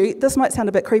seen you, this might sound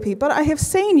a bit creepy, but I have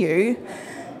seen you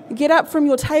get up from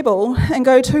your table and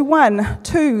go to 1,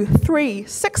 2, 3,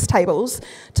 6 tables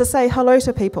to say hello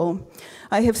to people.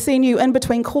 I have seen you in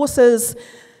between courses,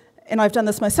 and I've done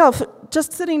this myself,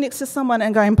 just sitting next to someone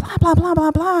and going blah, blah, blah,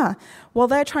 blah, blah, while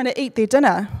they're trying to eat their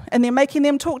dinner, and they're making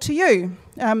them talk to you.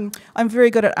 I'm very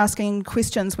good at asking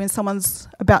questions when someone's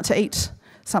about to eat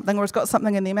something or has got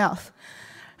something in their mouth.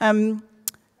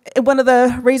 One of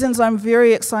the reasons I'm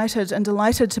very excited and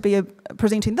delighted to be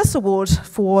presenting this award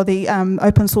for the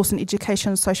Open Source in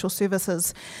Education, Social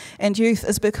Services and Youth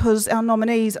is because our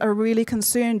nominees are really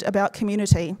concerned about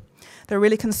community. They're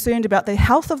really concerned about the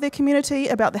health of their community,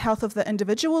 about the health of the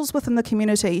individuals within the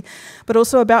community, but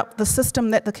also about the system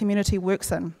that the community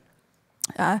works in.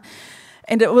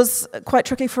 And it was quite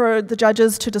tricky for the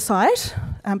judges to decide,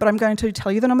 but I'm going to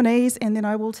tell you the nominees and then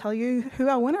I will tell you who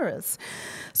our winner is.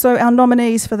 So our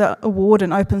nominees for the award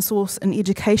in Open Source in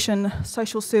Education,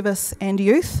 Social Service and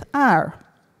Youth are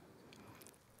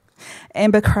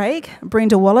Amber Craig,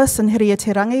 Brenda Wallace and Hiria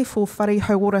Te Rangi for Whare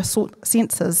Hauora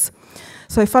Senses.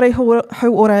 So Whare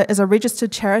Hauora is a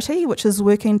registered charity which is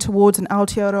working towards an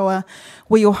Aotearoa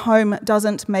where your home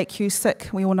doesn't make you sick.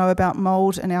 We all know about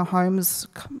mould in our homes,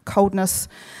 coldness,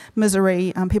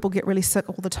 misery. People get really sick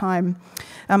all the time.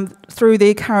 Through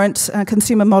their current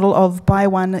consumer model of buy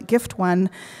one, gift one,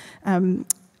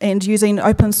 and using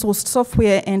open sourced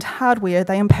software and hardware,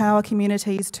 they empower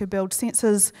communities to build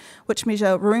sensors which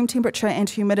measure room temperature and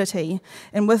humidity.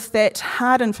 And with that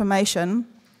hard information,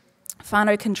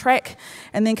 whānau can track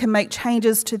and then can make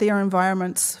changes to their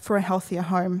environments for a healthier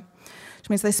home, which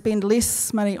means they spend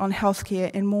less money on healthcare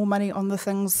and more money on the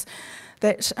things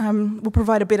that will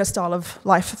provide a better style of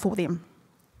life for them.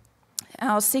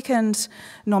 Our second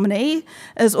nominee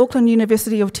is Auckland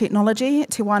University of Technology,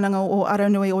 Te Wānanga o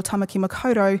Aranui o Tamaki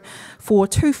Makaurau for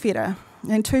Tuwhera.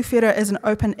 And Tuwhera is an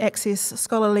open access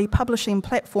scholarly publishing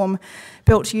platform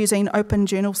built using open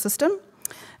journal system.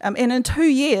 And in 2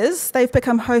 years, they've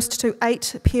become host to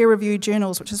 8 peer-reviewed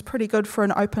journals, which is pretty good for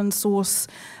an open source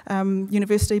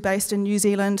university based in New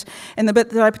Zealand. And the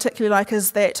bit that I particularly like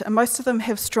is that most of them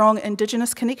have strong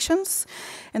Indigenous connections,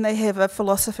 and they have a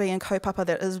philosophy and kaupapa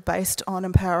that is based on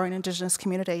empowering Indigenous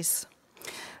communities.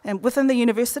 And within the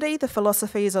university, the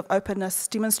philosophies of openness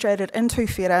demonstrated in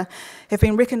Tuwhera have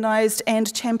been recognised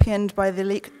and championed by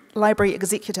the library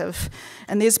executive,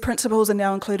 and these principles are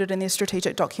now included in their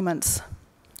strategic documents.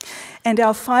 And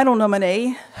our final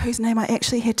nominee, whose name I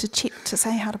actually had to check to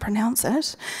say how to pronounce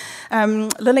it,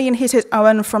 Lillian Hetet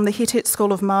Owen from the Hetet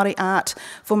School of Māori Art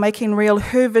for making real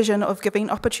her vision of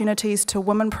giving opportunities to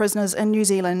women prisoners in New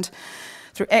Zealand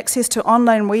through access to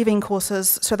online weaving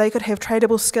courses so they could have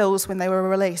tradable skills when they were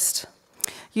released.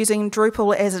 Using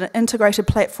Drupal as an integrated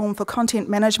platform for content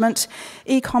management,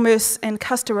 e-commerce and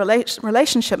customer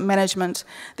relationship management,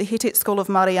 the Hetet School of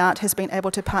Māori Art has been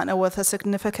able to partner with a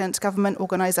significant government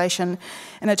organisation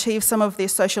and achieve some of their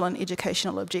social and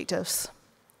educational objectives.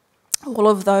 All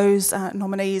of those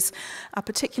nominees are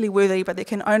particularly worthy, but there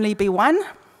can only be one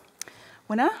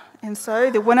winner. And so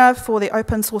the winner for the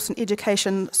Open Source in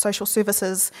Education, Social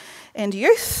Services and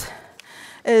Youth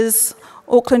is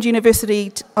Auckland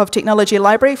University of Technology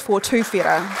Library for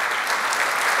Tuwhera.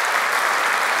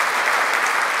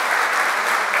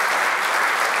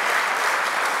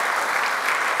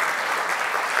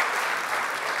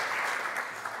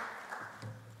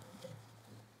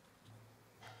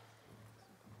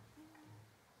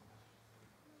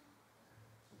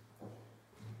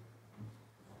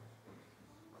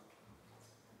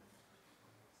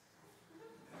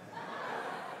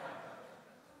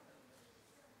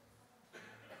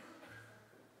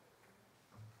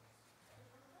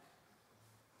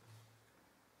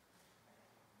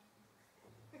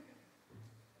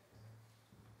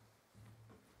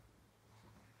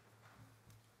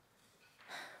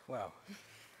 Wow.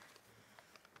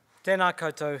 Tēnā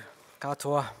koutou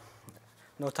katoa,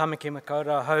 no tamaki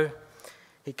makaura hau,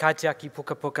 he kaitiaki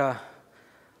puka puka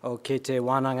o ke te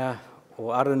wānanga o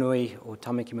Aranui o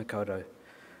Tamaki Makaurau.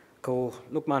 Ko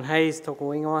Lukman Hayes,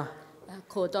 tōku ingoa.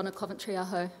 Ko Donna Coventry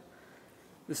aho.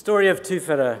 The story of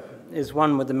Tūwhera is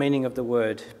one with the meaning of the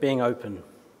word, being open,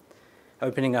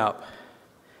 opening up.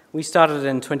 We started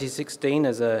in 2016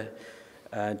 as a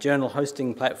journal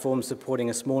hosting platform supporting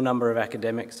a small number of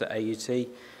academics at AUT.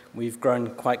 We've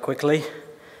grown quite quickly,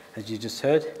 as you just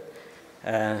heard,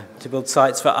 to build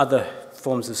sites for other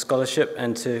forms of scholarship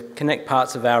and to connect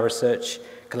parts of our research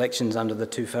collections under the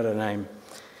Tūwhera name.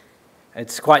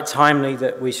 It's quite timely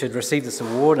that we should receive this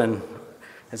award, and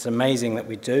it's amazing that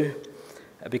we do,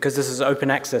 because this is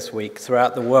Open Access Week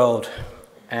throughout the world,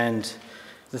 and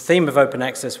the theme of Open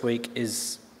Access Week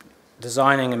is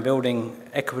designing and building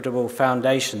equitable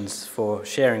foundations for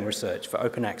sharing research, for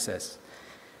open access.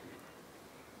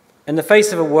 In the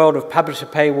face of a world of publisher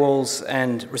paywalls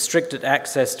and restricted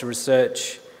access to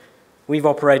research, we've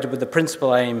operated with the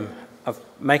principal aim of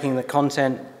making the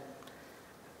content,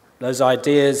 those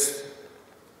ideas,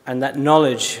 and that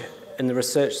knowledge in the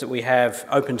research that we have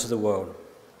open to the world.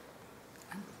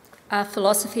 Our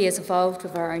philosophy has evolved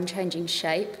with our own changing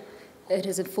shape. It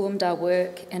has informed our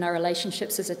work and our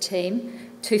relationships as a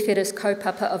team. Tūwhera's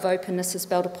kaupapa of openness is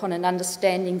built upon an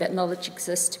understanding that knowledge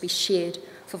exists to be shared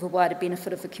for the wider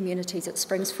benefit of the communities it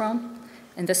springs from.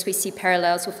 In this we see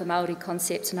parallels with the Māori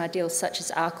concepts and ideals such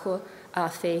as ako,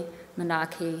 awhi,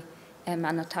 manaaki and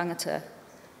mana tangata.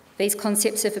 These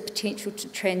concepts have the potential to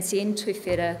transcend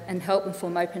Tūwhera and help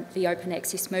inform the open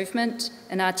access movement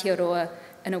in Aotearoa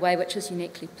in a way which is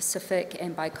uniquely Pacific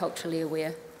and biculturally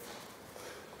aware.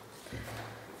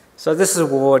 So this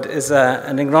award is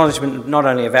an acknowledgement not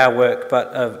only of our work, but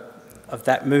of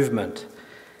that movement.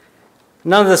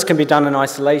 None of this can be done in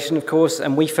isolation, of course,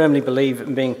 and we firmly believe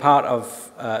in being part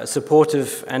of a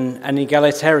supportive and an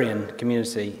egalitarian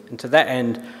community. And to that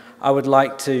end, I would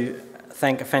like to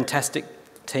thank a fantastic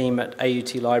team at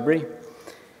AUT Library,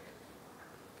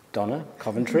 Donna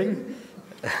Coventry,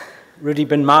 Rudy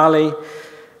Ben Marley,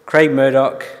 Craig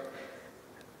Murdoch,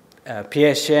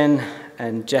 Pierre Shen,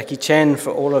 and Jackie Chen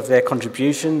for all of their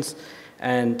contributions,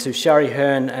 and to Shari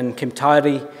Hearn and Kim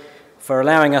Tairi for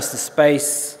allowing us the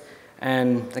space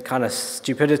and the kind of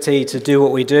stupidity to do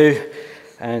what we do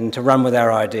and to run with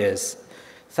our ideas.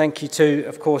 Thank you too,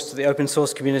 of course, to the open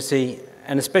source community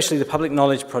and especially the Public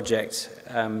Knowledge Project,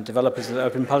 developers of the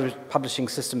open publishing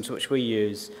systems which we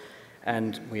use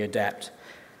and we adapt.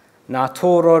 Nā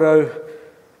tō roro,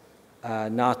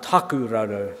 nā taku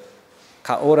roro,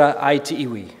 ka ora ai te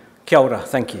iwi. Kia ora,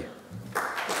 thank you.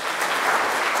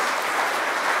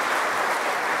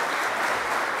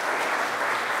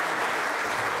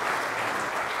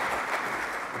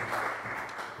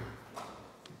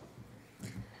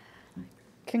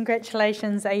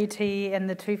 Congratulations, AUT and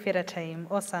the Tūwhera team.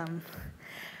 Awesome.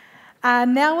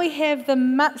 Now we have the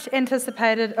much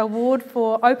anticipated award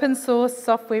for Open Source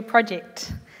Software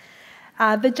Project.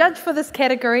 The judge for this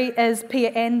category is Pia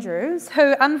Andrews,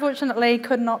 who unfortunately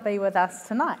could not be with us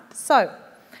tonight. So,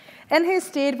 in her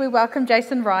stead, we welcome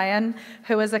Jason Ryan,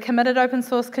 who is a committed open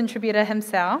source contributor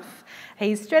himself.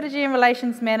 He's Strategy and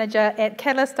Relations Manager at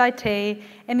Catalyst IT,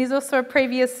 and he's also a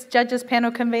previous judges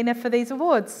panel convener for these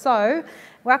awards. So,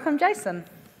 welcome, Jason.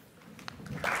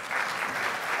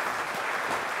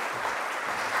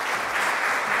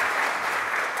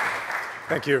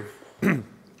 Thank you.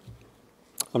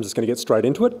 I'm just going to get straight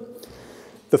into it.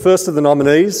 The first of the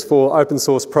nominees for Open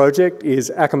Source Project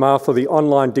is Akamar for the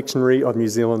Online Dictionary of New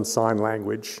Zealand Sign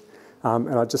Language.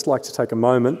 And I'd just like to take a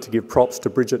moment to give props to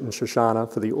Bridget and Shoshana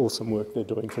for the awesome work they're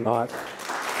doing tonight.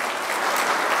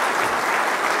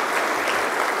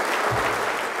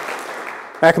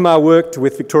 Akamar worked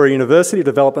with Victoria University to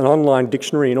develop an online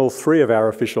dictionary in all three of our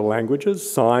official languages,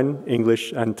 Sign,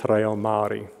 English and Te Reo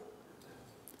Māori.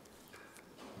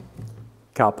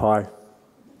 Ka pai.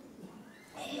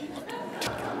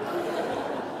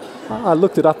 I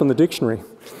looked it up in the dictionary.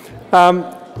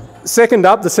 Second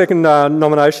up, the second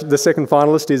nomination, the second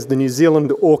finalist is the New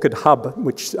Zealand ORCID Hub,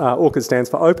 which ORCID stands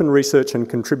for Open Research and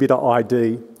Contributor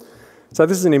ID. So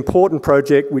this is an important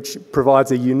project which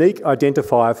provides a unique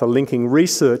identifier for linking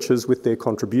researchers with their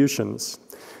contributions.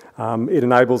 It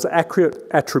enables accurate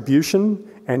attribution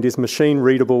and is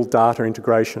machine-readable data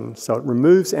integration. So it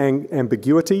removes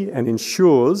ambiguity and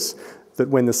ensures that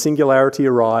when the singularity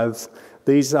arrives,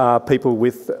 these people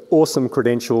with awesome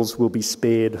credentials will be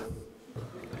spared.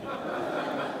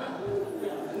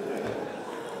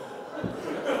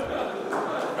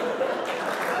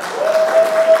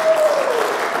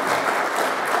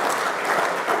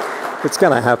 It's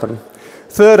going to happen.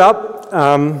 Third up,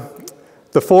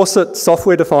 the Fawcett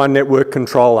Software-Defined Network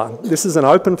Controller. This is an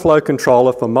open flow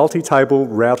controller for multi-table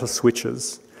router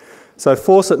switches. So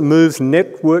Fawcett moves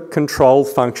network control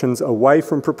functions away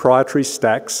from proprietary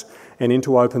stacks and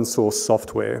into open source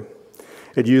software.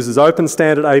 It uses open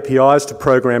standard APIs to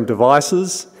program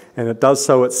devices, and it does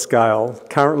so at scale,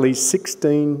 currently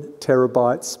 16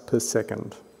 terabytes per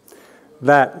second.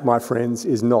 That, my friends,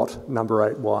 is not number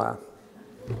 8 wire.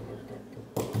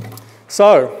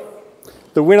 So,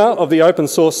 the winner of the open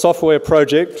source software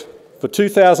project for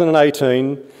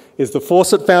 2018 is the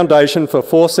Fawcett Foundation for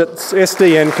Fawcett's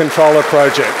SDN Controller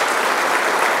Project.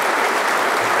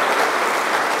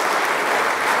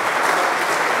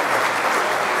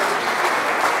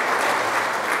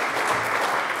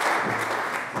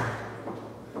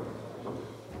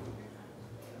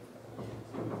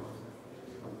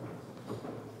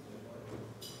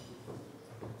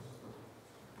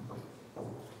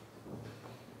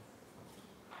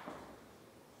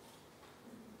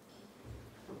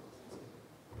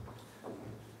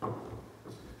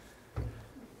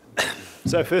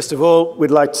 So first of all, we'd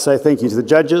like to say thank you to the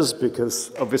judges,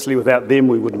 because obviously without them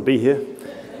we wouldn't be here.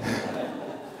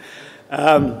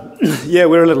 Yeah,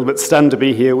 we're a little bit stunned to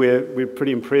be here. We're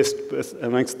pretty impressed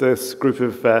amongst this group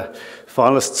of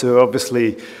finalists who are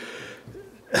obviously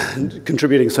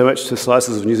contributing so much to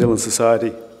slices of New Zealand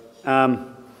society.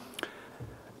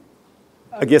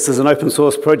 I guess as an open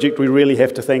source project, we really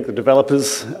have to thank the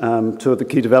developers. Two of the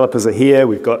key developers are here.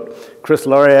 We've got Chris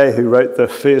Laurier, who wrote the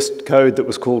first code that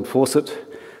was called Fawcett,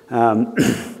 and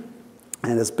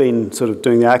has been sort of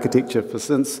doing the architecture for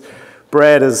since.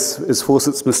 Brad is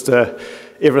Fawcett's Mr.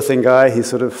 Everything guy. He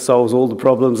sort of solves all the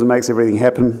problems and makes everything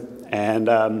happen. And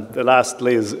the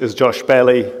lastly is Josh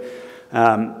Bailey.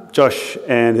 Josh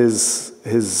and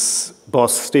his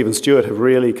boss, Stephen Stewart, have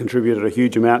really contributed a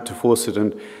huge amount to Fawcett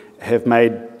and have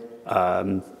made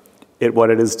it what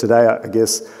it is today, I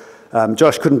guess.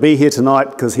 Josh couldn't be here tonight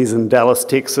because he's in Dallas,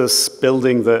 Texas,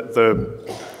 building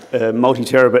the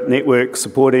multi-terabit network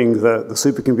supporting the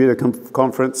supercomputer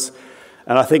conference.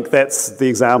 And I think that's the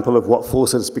example of what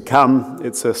Fawcett has become.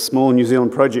 It's a small New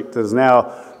Zealand project that is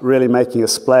now really making a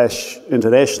splash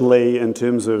internationally in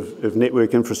terms of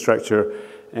network infrastructure.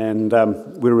 And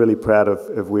we're really proud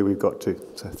of where we've got to.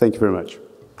 So thank you very much.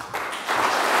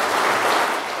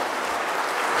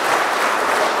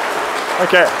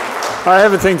 Okay, I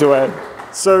have a thing to add.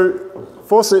 So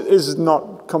Fawcett is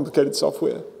not complicated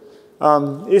software.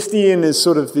 SDN is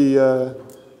sort of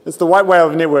it's the white whale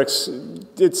of networks.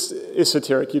 It's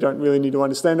esoteric, you don't really need to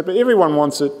understand it, but everyone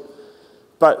wants it.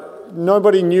 But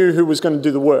nobody knew who was going to do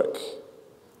the work.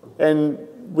 And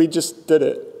we just did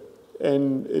it,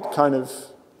 and it kind of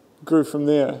grew from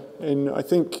there. And I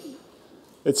think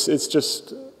it's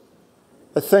just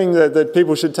a thing that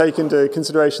people should take into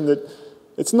consideration, that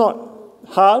it's not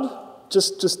hard,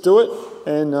 just do it,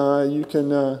 and you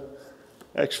can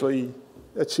actually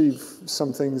achieve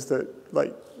some things that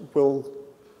will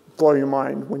blow your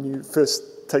mind when you first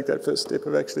take that first step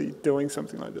of actually doing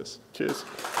something like this. Cheers.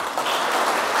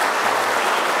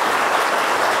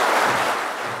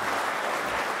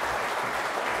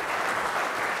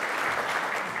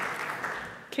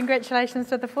 Congratulations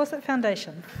to the Fawcett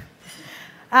Foundation.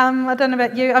 I don't know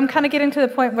about you, I'm kind of getting to the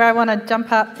point where I want to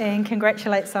jump up and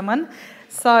congratulate someone.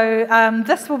 So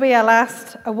this will be our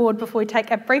last award before we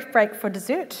take a brief break for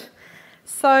dessert.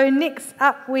 So next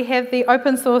up we have the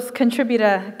Open Source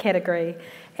Contributor category,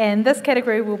 and this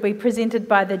category will be presented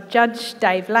by the Judge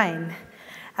Dave Lane.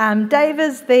 Dave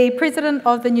is the President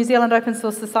of the New Zealand Open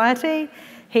Source Society.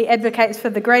 He advocates for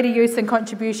the greater use and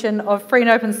contribution of free and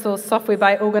open source software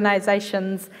by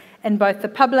organisations in both the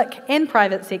public and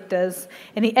private sectors,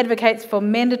 and he advocates for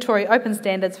mandatory open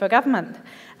standards for government.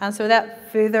 So without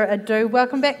further ado,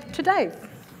 welcome back to Dave.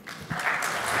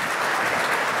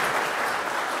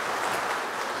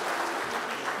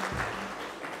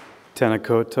 Tēnā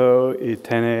koutou I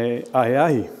tēnei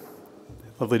ai.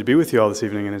 Lovely to be with you all this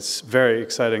evening, and it's very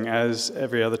exciting, as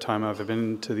every other time I've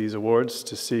been to these awards,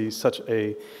 to see such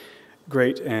a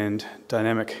great and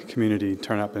dynamic community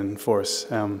turn up in force.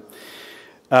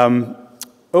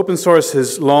 Open source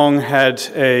has long had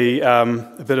a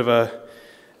bit of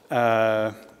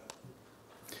a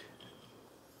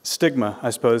stigma,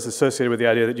 I suppose, associated with the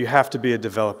idea that you have to be a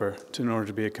developer in order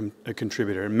to be a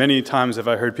contributor. And many times have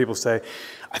I heard people say,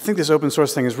 I think this open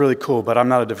source thing is really cool, but I'm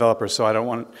not a developer, so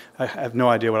I have no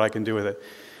idea what I can do with it.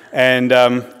 And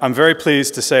I'm very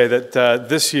pleased to say that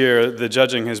this year the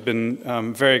judging has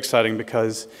been very exciting,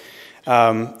 because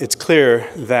it's clear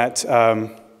that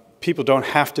people don't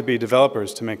have to be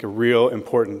developers to make a real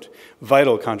important,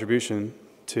 vital contribution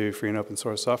to free and open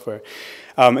source software.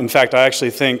 In fact, I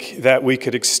actually think that we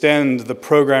could extend the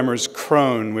programmer's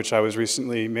crone, which I was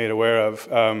recently made aware of,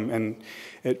 and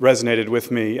it resonated with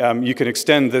me. You can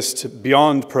extend this to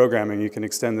beyond programming. You can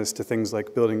extend this to things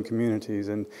like building communities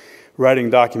and writing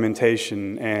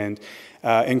documentation and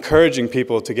encouraging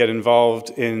people to get involved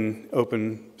in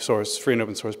open source, free and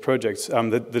open source projects.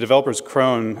 The developer's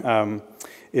crone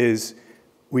is,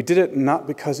 we did it not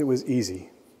because it was easy.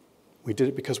 We did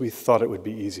it because we thought it would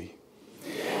be easy.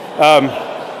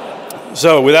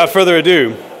 So without further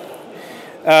ado,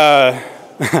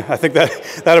 I think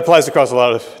that applies across a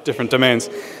lot of different domains.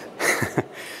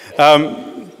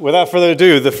 Without further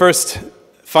ado, the first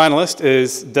finalist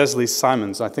is Desley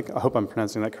Simons. I hope I'm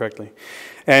pronouncing that correctly.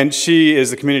 And she is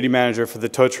the community manager for the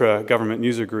Totra government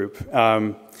user group.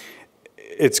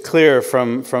 It's clear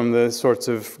from the sorts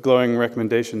of glowing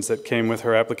recommendations that came with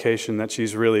her application that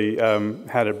she's really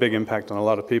had a big impact on a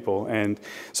lot of people. And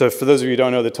so for those of you who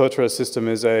don't know, the Totra system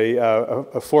is a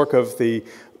fork of the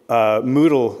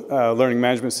Moodle learning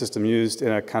management system used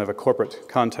in a kind of a corporate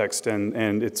context,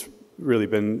 and it's really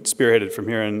been spearheaded from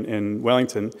here in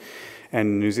Wellington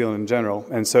and New Zealand in general.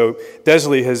 And so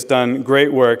Desley has done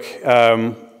great work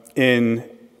in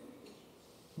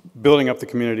building up the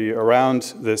community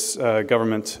around this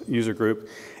government user group,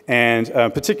 and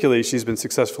particularly she's been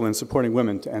successful in supporting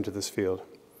women to enter this field.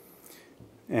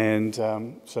 And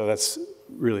so that's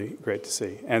really great to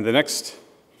see. And the next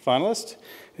finalist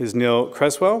is Neil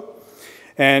Creswell,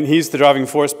 and he's the driving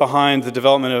force behind the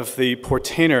development of the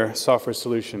Portainer software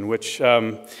solution, which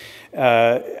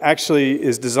actually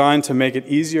is designed to make it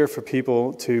easier for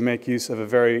people to make use of a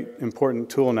very important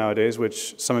tool nowadays,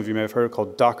 which some of you may have heard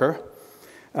called Docker.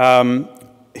 I've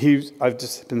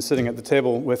just been sitting at the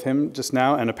table with him just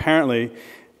now, and apparently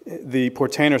the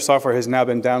Portainer software has now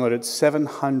been downloaded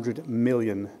 700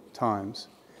 million times.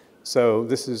 So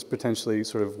this is potentially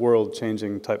sort of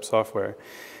world-changing type software.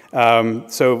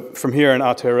 So from here in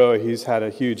Aotearoa, he's had a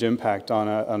huge impact on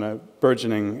a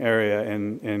burgeoning area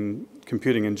in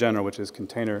computing in general, which is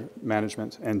container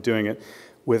management, and doing it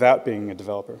without being a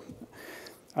developer.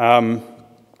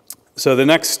 So the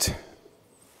next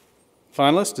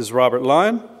finalist is Robert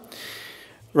Lyon.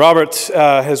 Robert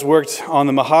has worked on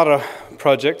the Mahara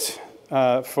project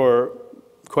for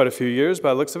quite a few years by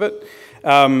the looks of it.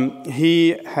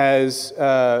 He has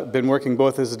been working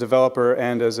both as a developer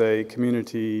and as a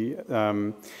community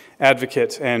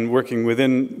advocate, and working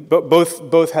within,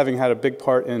 both having had a big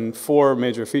part in 4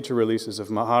 major feature releases of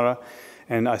Mahara,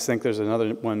 and I think there's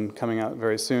another one coming out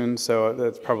very soon, so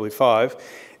that's probably 5.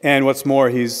 And what's more,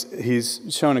 he's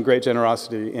shown a great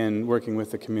generosity in working with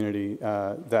the community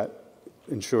that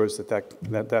ensures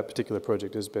that particular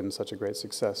project has been such a great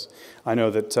success. I know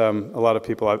that a lot of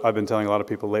people, I've been telling a lot of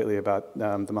people lately about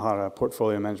the Mahara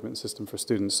portfolio management system for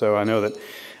students, so I know that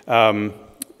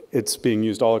it's being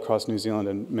used all across New Zealand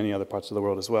and many other parts of the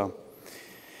world as well.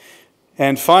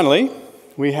 And finally,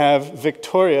 we have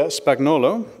Victoria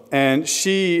Spagnolo, and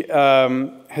she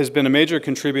has been a major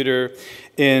contributor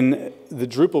in the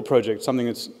Drupal project, something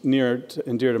that's near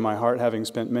and dear to my heart, having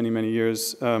spent many, many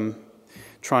years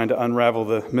trying to unravel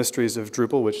the mysteries of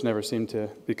Drupal, which never seem to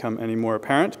become any more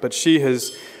apparent. But she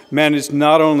has managed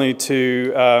not only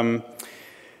to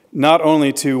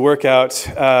work out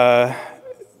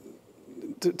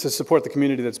to support the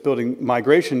community that's building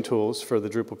migration tools for the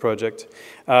Drupal project,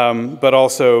 but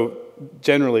also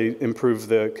generally improve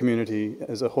the community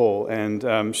as a whole.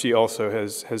 And she also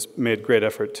has made great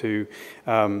effort to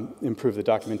improve the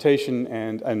documentation,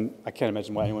 and I can't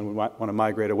imagine why anyone would want to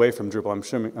migrate away from Drupal.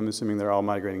 I'm assuming they're all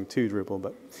migrating to Drupal,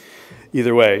 but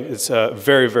either way, it's a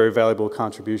very, very valuable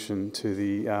contribution to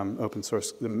the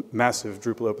the massive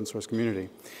Drupal open source community.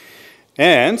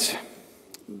 And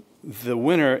the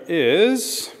winner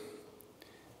is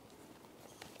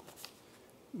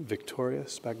Victoria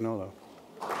Spagnolo.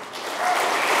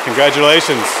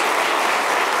 Congratulations. Is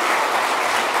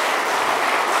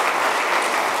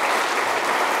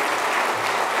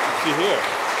she here?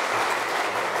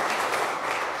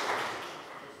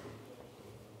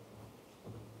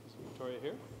 Is Victoria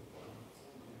here?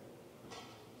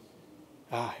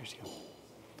 Ah, here she comes.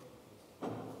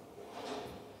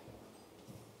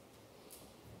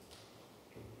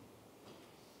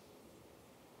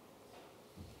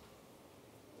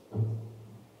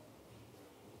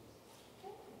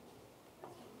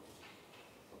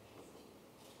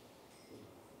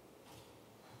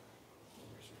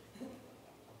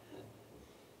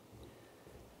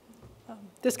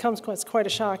 This comes as quite a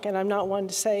shock, and I'm not one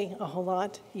to say a whole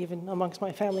lot, even amongst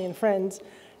my family and friends.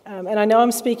 And I know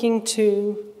I'm speaking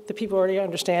to the people already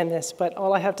understand this, but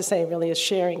all I have to say really is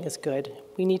sharing is good.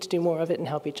 We need to do more of it and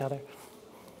help each other.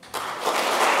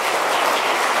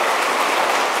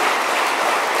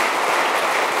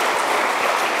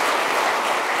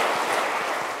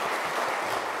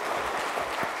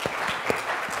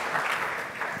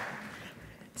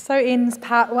 So ends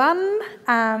part one.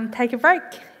 Take a break.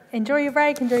 Enjoy your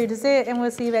break, enjoy your dessert, and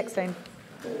we'll see you back soon.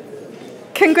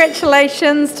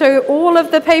 Congratulations to all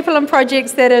of the people and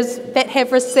projects that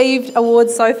have received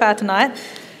awards so far tonight.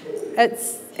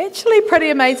 It's actually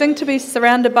pretty amazing to be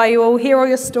surrounded by you all, hear all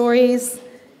your stories,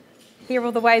 hear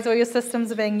all the ways all your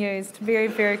systems are being used. Very,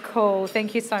 very cool.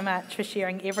 Thank you so much for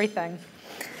sharing everything.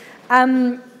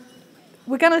 We're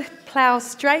going to plough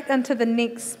straight into the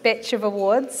next batch of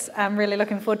awards. I'm really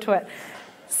looking forward to it.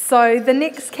 So the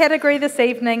next category this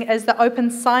evening is the Open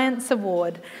Science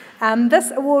Award.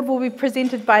 This award will be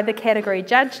presented by the category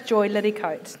judge, Joy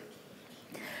Liddycote.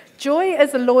 Joy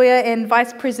is a lawyer and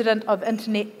Vice President of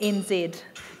Internet NZ.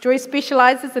 Joy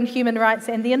specialises in human rights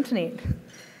and the internet.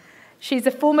 She's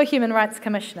a former Human Rights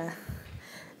Commissioner.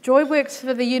 Joy works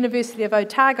for the University of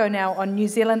Otago now on a New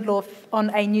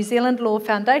Zealand Law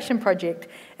Foundation project,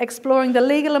 exploring the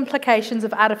legal implications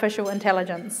of artificial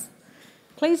intelligence.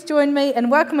 Please join me in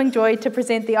welcoming Joy to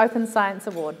present the Open Science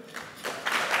Award.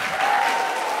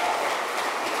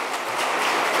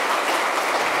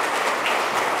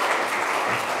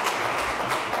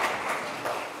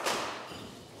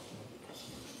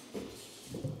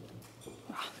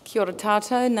 Kia ora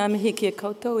tātou, ngā mihi kia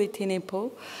koutou I tēnei pō.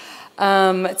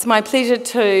 It's my pleasure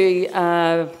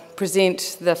to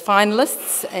present the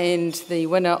finalists and the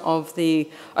winner of the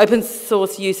Open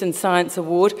Source Use in Science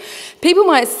Award. People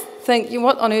might think,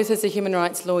 what on earth is a human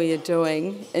rights lawyer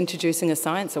doing introducing a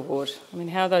science award? I mean,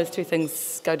 how those two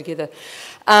things go together?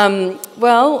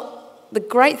 Well, the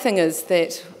great thing is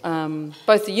that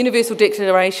both the Universal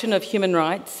Declaration of Human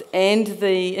Rights and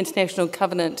the International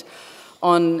Covenant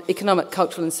on Economic,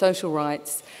 Cultural and Social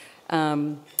Rights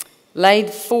laid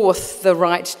forth the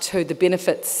right to the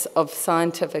benefits of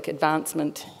scientific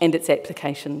advancement and its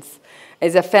applications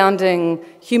as a founding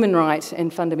human right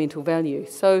and fundamental value.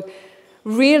 So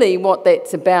really what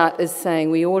that's about is saying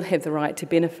we all have the right to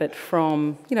benefit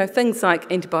from, things like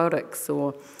antibiotics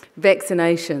or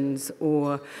vaccinations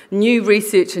or new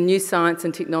research and new science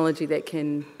and technology that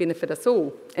can benefit us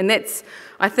all. And that's,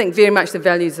 I think, very much the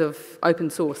values of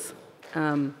open source.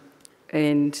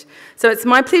 And so it's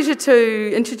my pleasure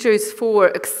to introduce 4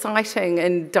 exciting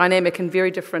and dynamic and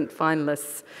very different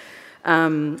finalists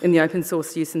in the Open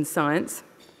Source Use in Science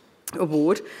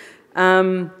Award.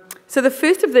 So the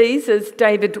first of these is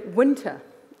David Winter.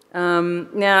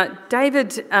 Now,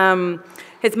 David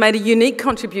has made a unique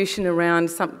contribution around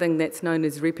something that's known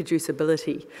as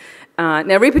reproducibility.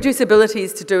 Now, reproducibility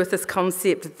is to do with this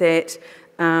concept that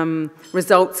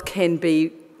results can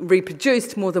be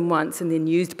reproduced more than once and then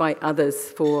used by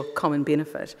others for common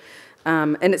benefit.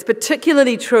 And it's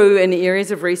particularly true in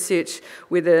areas of research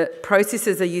where the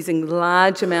processes are using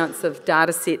large amounts of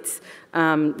data sets,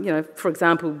 for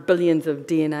example, billions of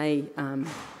DNA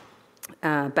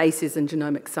bases in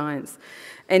genomic science.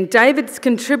 And David's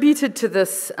contributed to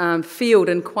this field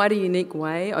in quite a unique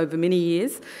way over many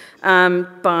years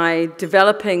by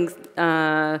developing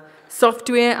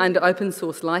software under open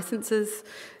source licenses,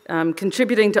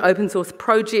 contributing to open source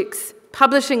projects,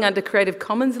 publishing under Creative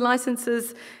Commons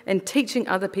licenses, and teaching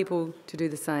other people to do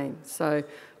the same. So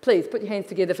please put your hands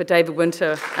together for David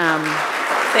Winter.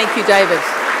 Thank you, David.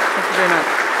 Thank you very much.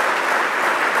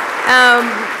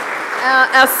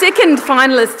 Our second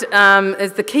finalist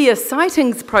is the Kia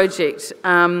Sightings Project.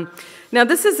 Now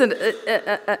this is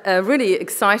a really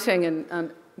exciting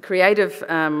and creative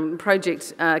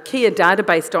project,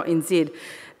 kiadatabase.nz.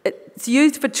 It's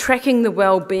used for tracking the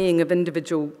well-being of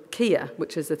individual kia,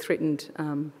 which is a threatened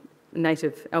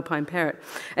native alpine parrot.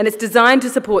 And it's designed to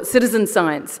support citizen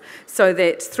science so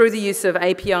that through the use of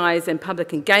APIs and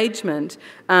public engagement,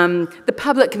 the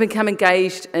public can become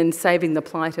engaged in saving the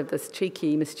plight of this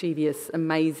cheeky, mischievous,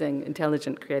 amazing,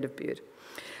 intelligent, creative bird.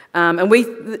 And we,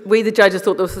 the judges,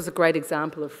 thought this was a great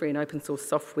example of free and open source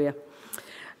software.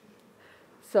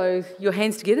 So your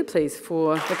hands together, please,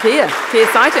 for the Kia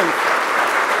Sightings.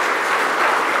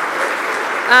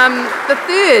 The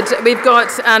third, we've got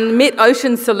Met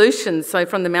Ocean Solutions, so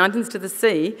from the mountains to the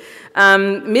sea.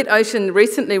 Met Ocean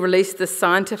recently released the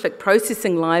scientific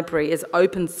processing library as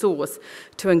open source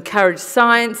to encourage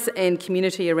science and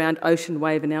community around ocean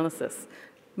wave analysis.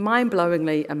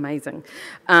 mind-blowingly amazing.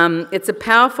 It's a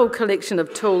powerful collection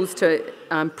of tools to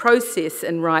process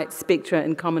and write spectra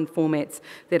in common formats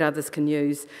that others can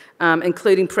use,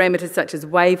 including parameters such as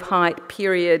wave height,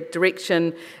 period,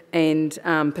 direction, and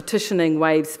partitioning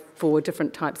waves for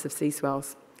different types of sea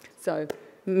swells. So,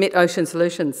 Met Ocean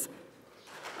Solutions.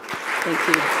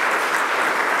 Thank you.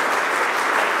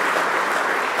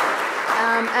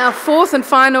 Our fourth and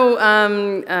final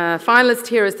finalist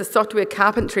here is the Software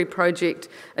Carpentry Project,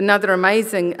 another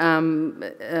amazing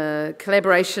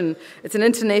collaboration. It's an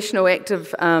international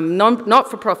active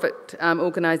not-for-profit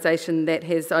organisation that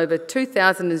has over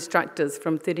 2,000 instructors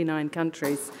from 39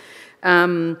 countries.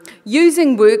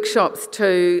 Using workshops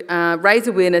to raise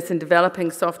awareness in developing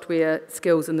software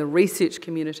skills in the research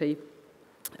community,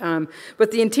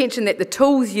 with the intention that the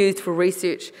tools used for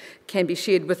research can be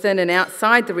shared within and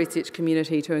outside the research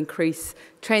community to increase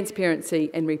transparency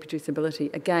and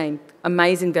reproducibility. Again,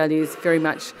 amazing values, very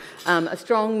much a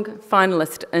strong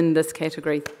finalist in this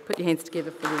category. Put your hands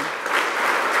together for them.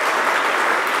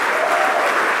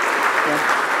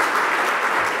 Yeah.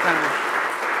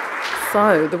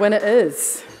 So, the winner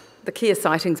is the Kia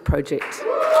Sightings Project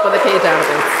for the Kia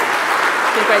database.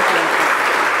 Congratulations.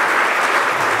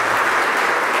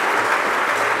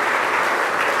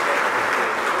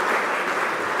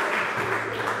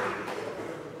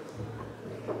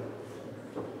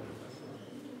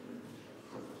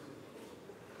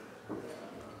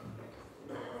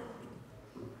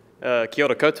 Kia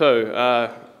ora koutou.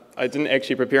 I didn't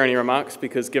actually prepare any remarks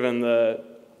because given the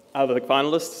other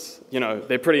finalists, you know,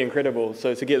 they're pretty incredible.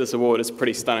 So to get this award is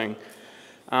pretty stunning.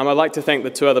 I'd like to thank the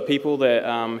two other people that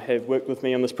have worked with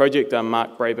me on this project,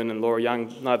 Mark Braben and Laura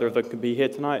Young. Neither of them could be here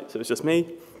tonight, so it's just me.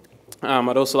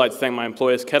 I'd also like to thank my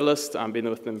employers, Catalyst. I've been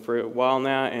with them for a while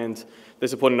now, and they're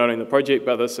supporting not only the project,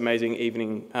 but this amazing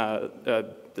evening,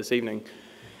 this evening.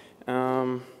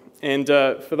 And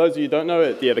for those of you who don't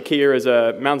know, the Kia is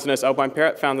a mountainous alpine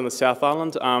parrot found in the South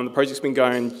Island. The project's been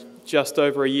going just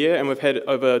over a year, and we've had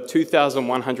over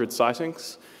 2,100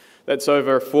 sightings. That's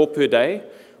over 4 per day,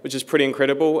 which is pretty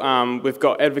incredible. We've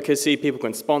got advocacy, people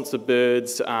can sponsor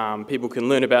birds, people can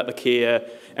learn about the Kia,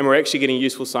 and we're actually getting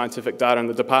useful scientific data, and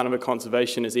the Department of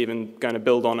Conservation is even going to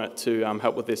build on it to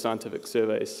help with their scientific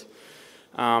surveys.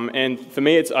 And for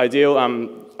me, it's ideal.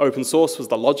 Open source was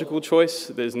the logical choice.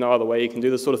 There's no other way you can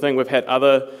do this sort of thing. We've had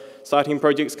other sighting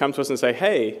projects come to us and say,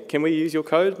 hey, can we use your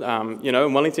code? You know,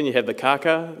 in Wellington, you have the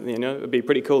kaka. You know, it'd be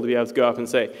pretty cool to be able to go up and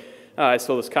say, oh, I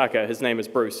saw this kaka. His name is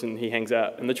Bruce, and he hangs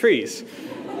out in the trees.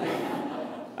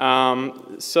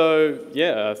 So,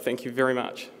 yeah, thank you very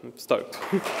much. I'm stoked.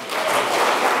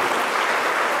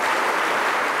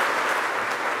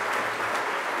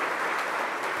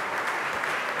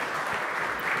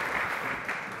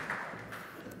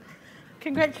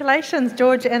 Congratulations,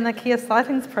 George and the Kia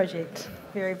Sightings Project.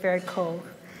 Very, very cool.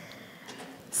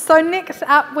 So next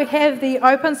up we have the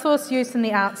Open Source Use in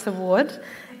the Arts Award.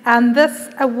 And this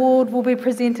award will be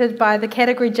presented by the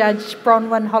category judge,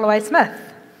 Bronwyn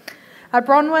Holloway-Smith.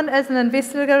 Bronwyn is an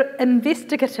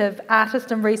investigative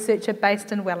artist and researcher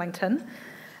based in Wellington.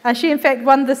 She in fact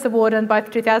won this award in both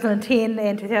 2010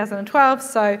 and 2012,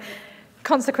 so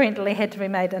consequently had to be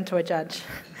made into a judge.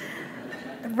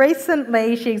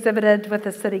 Recently, she exhibited with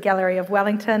the City Gallery of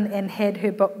Wellington and had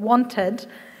her book Wanted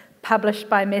published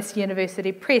by Mass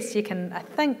University Press. You can, I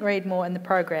think, read more in the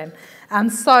program.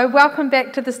 So welcome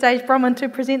back to the stage, Bronwyn, to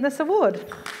present this award.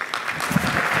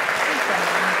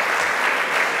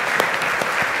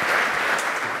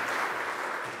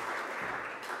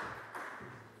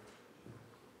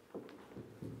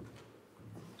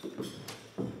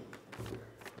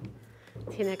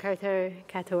 Tēnā koutou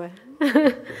katoa.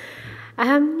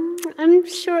 I'm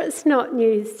sure it's not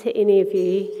news to any of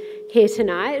you here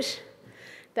tonight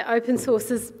that open source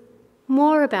is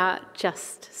more about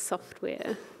just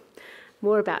software,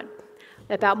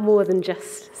 about more than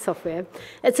just software.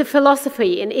 It's a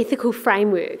philosophy, an ethical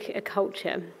framework, a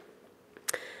culture.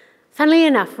 Funnily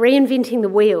enough, reinventing the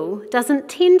wheel doesn't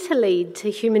tend to lead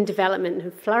to human development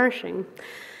and flourishing.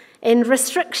 And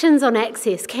restrictions on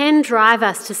access can drive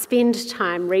us to spend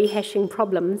time rehashing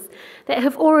problems that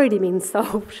have already been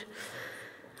solved.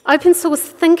 Open source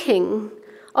thinking,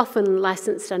 often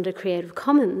licensed under Creative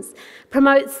Commons,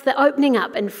 promotes the opening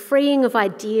up and freeing of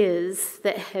ideas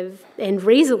and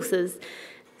resources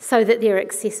so that they're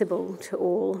accessible to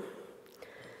all.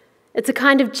 It's a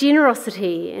kind of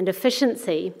generosity and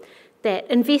efficiency that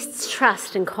invests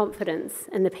trust and confidence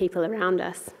in the people around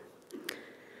us.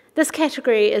 This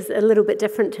category is a little bit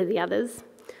different to the others.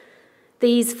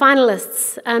 These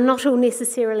finalists are not all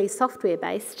necessarily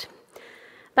software-based,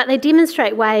 but they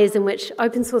demonstrate ways in which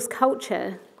open source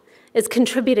culture is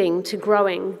contributing to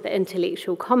growing the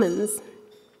intellectual commons.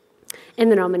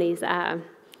 And the nominees are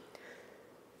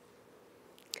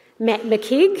Matt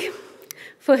McKeag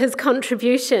for his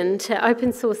contribution to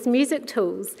open source music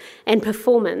tools and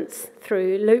performance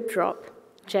through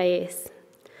LoopDrop.js.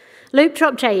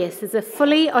 LoopDrop.js is a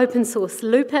fully open source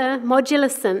looper, modular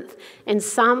synth, and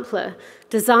sampler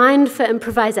designed for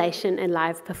improvisation and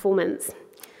live performance.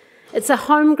 It's a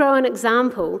homegrown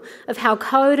example of how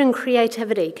code and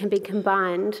creativity can be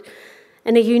combined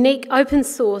in a unique open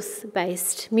source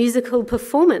based musical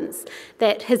performance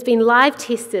that has been live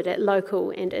tested at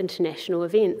local and international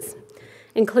events,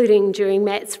 including during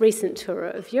Matt's recent tour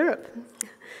of Europe.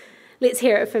 Let's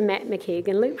hear it from Matt McKeag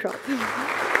and LoopDrop.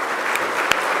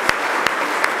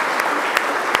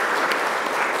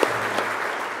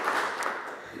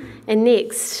 And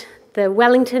next, the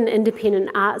Wellington Independent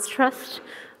Arts Trust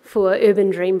for Urban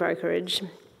Dream Brokerage.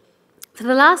 For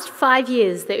the last 5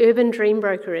 years, the Urban Dream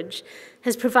Brokerage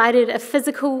has provided a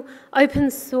physical open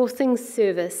sourcing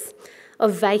service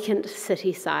of vacant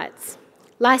city sites,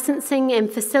 licensing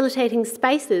and facilitating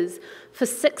spaces for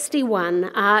 61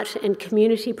 art and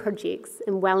community projects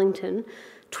in Wellington,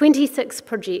 26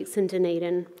 projects in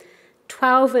Dunedin,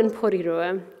 12 in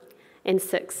Porirua, and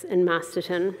 6 in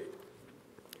Masterton.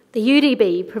 The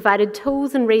UDB provided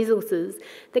tools and resources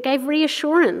that gave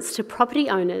reassurance to property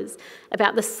owners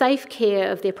about the safe care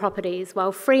of their properties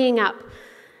while freeing up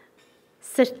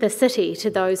the city to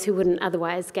those who wouldn't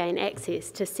otherwise gain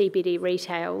access to CBD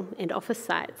retail and office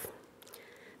sites.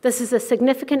 This is a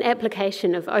significant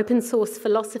application of open source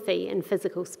philosophy in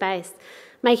physical space,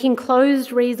 making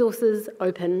closed resources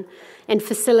open and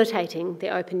facilitating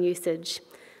their open usage.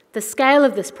 The scale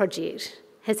of this project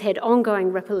has had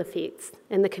ongoing ripple effects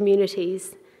in the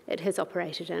communities it has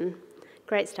operated in.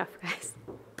 Great stuff, guys.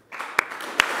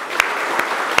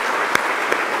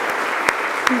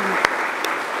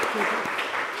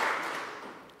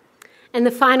 And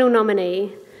the final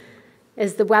nominee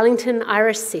is the Wellington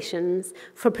Irish Sessions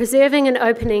for preserving and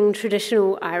opening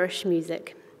traditional Irish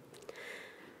music.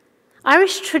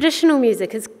 Irish traditional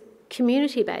music is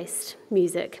community-based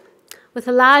music, with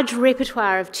a large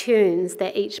repertoire of tunes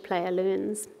that each player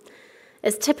learns.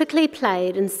 It's typically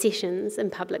played in sessions in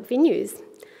public venues.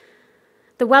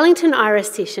 The Wellington Irish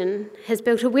Session has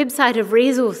built a website of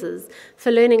resources for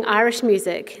learning Irish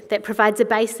music that provides a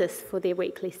basis for their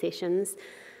weekly sessions,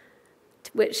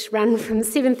 which run from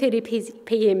 7:30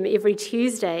 p.m. every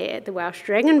Tuesday at the Welsh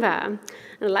Dragon Bar. And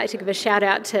I'd like to give a shout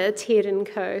out to Ted and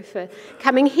co for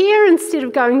coming here instead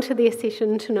of going to their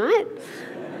session tonight.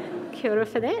 Kia ora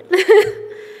for that.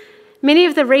 Many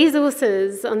of the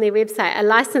resources on their website are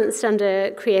licensed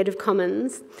under Creative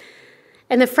Commons,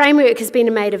 and the framework has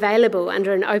been made available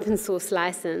under an open source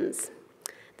license.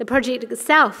 The project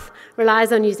itself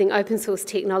relies on using open source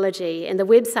technology, and the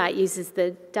website uses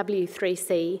the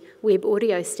W3C web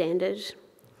audio standard.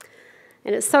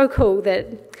 And it's so cool that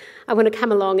I want to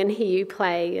come along and hear you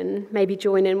play and maybe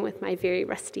join in with my very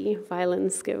rusty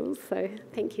violin skills, so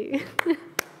thank you.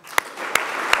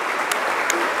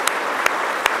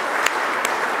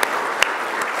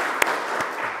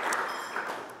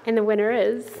 And the winner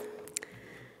is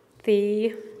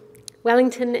the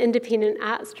Wellington Independent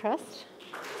Arts Trust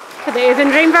for the Urban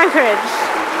Dream Brokerage.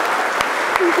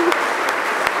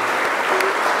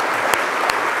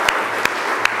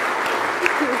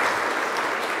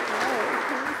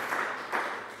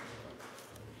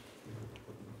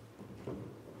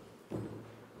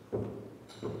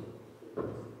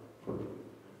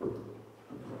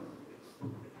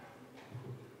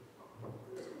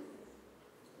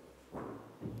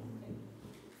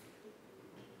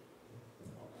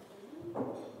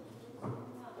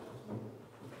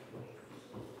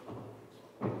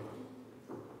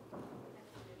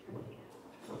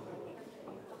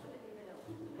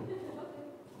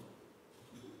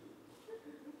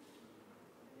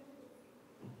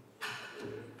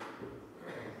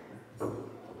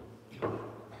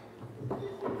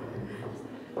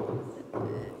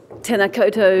 Tēnā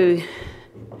koutou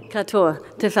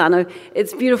katoa, te whānau.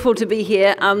 It's beautiful to be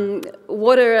here.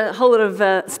 What are a whole lot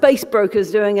of space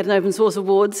brokers doing at an Open Source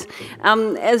Awards?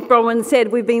 As Bronwyn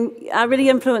said, we've been really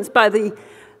influenced by the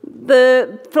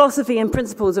philosophy and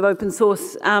principles of open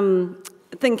source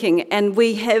thinking, and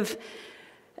we have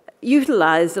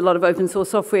utilised a lot of open source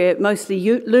software, mostly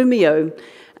Lumio,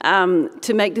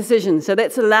 to make decisions. So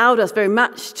that's allowed us very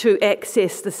much to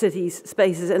access the city's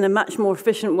spaces in a much more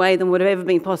efficient way than would have ever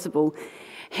been possible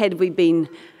had we been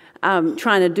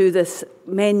trying to do this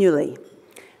manually.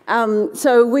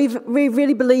 So we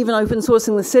really believe in open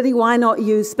sourcing the city. Why not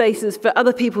use spaces for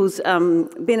other people's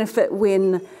benefit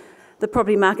when the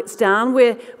property market's down.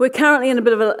 We're currently in a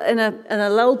bit of a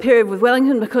lull period with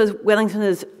Wellington because Wellington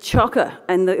is chocker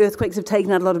and the earthquakes have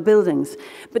taken out a lot of buildings.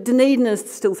 But Dunedin is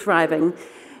still thriving,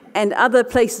 and other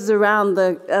places around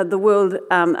the world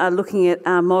are looking at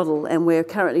our model, and we're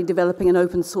currently developing an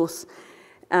open source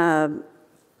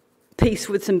piece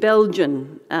with some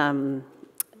Belgian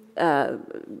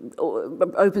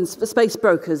open space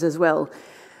brokers as well,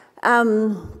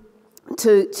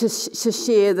 to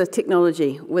share the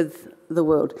technology with the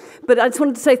world. But I just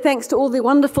wanted to say thanks to all the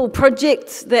wonderful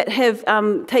projects that have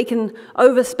taken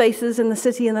over spaces in the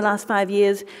city in the last 5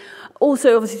 years.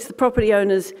 Also, obviously, to the property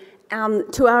owners,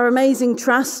 to our amazing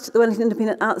trust, the Wellington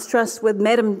Independent Arts Trust, with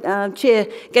Madam Chair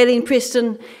Gayleen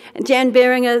Preston and Jan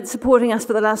Beringer supporting us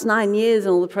for the last 9 years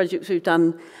and all the projects we've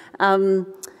done.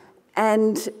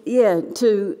 And yeah,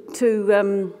 to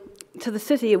the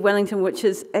City of Wellington, which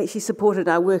has actually supported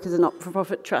our work as a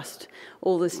not-for-profit trust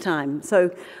all this time. So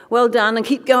well done and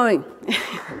keep going.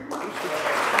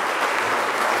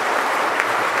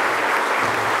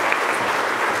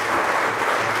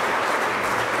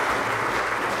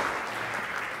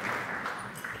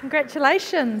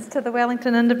 Congratulations to the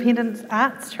Wellington Independent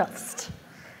Arts Trust.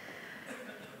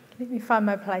 Let me find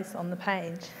my place on the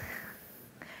page.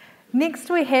 Next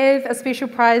we have a special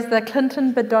prize, the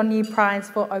Clinton Bedoni Prize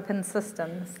for Open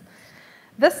Systems.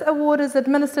 This award is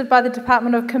administered by the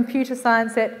Department of Computer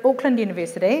Science at Auckland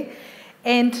University,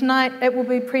 and tonight it will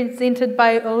be presented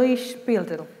by Ulish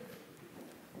Bildil.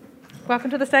 Welcome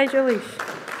to the stage, Ulish.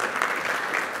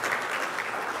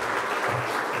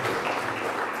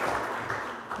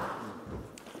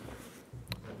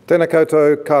 Tēnā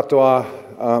koutou katoa,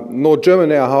 no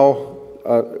German hau,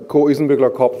 ko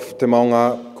Isenbügler Kopf te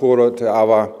maunga, kora te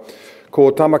awa,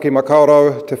 ko Tamaki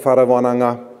Makaurau te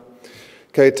wharawananga,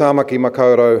 kei Tamaki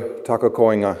Makaurau taka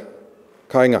koinga,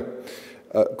 kainga,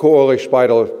 ko Ori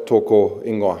Speidel toko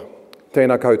ingoa.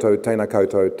 Tēnā koutou, tēnā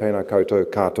koutou, tēnā koutou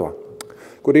katoa.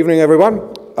 Good evening, everyone.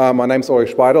 My name's Ori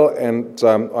Speidel, and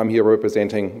I'm here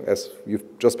representing, as you've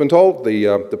just been told,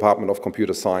 the Department of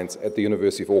Computer Science at the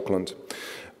University of Auckland.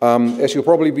 As you'll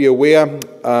probably be aware,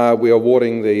 we're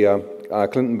awarding the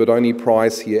Clinton Bedoni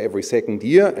Prize here every second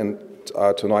year, and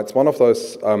tonight's one of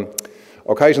those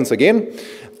occasions again.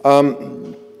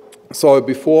 So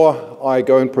before I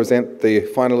go and present the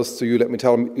finalists to you, let me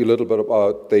tell you a little bit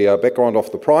about the background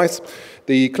of the prize.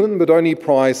 The Clinton Bedoni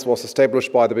Prize was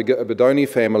established by the Bedoni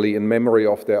family in memory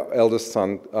of their eldest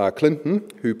son, Clinton,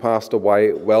 who passed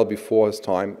away well before his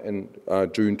time in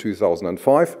June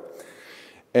 2005.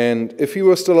 And if he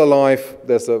were still alive,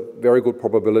 there's a very good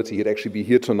probability he'd actually be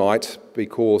here tonight,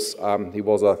 because he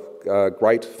was a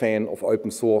great fan of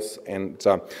open source, and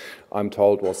I'm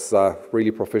told was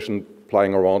really proficient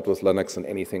playing around with Linux and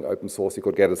anything open source he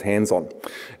could get his hands on.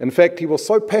 In fact, he was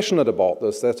so passionate about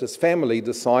this that his family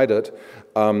decided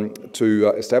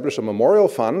to establish a memorial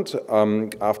fund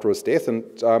after his death, and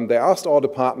they asked our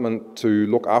department to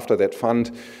look after that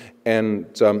fund. And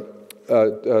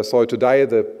so today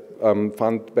the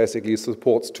fund basically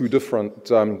supports two different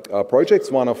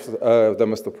projects. One of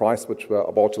them is the prize which we're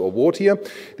about to award here.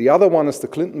 The other one is the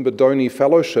Clinton Bedoni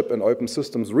Fellowship in Open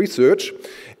Systems Research.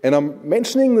 And I'm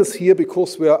mentioning this here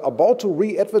because we're about to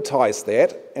re-advertise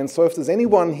that. And so if there's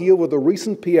anyone here with a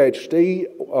recent PhD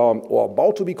or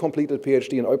about to be completed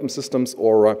PhD in open systems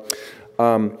or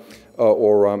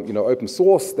open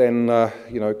source, then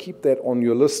keep that on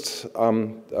your list.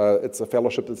 It's a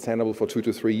fellowship that's tenable for 2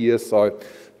 to 3 years, so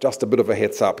just a bit of a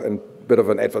heads up and a bit of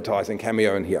an advertising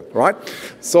cameo in here, right?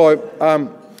 So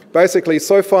basically,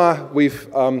 so far we've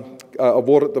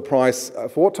awarded the prize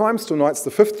 4 times. Tonight's the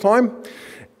 5th time,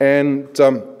 and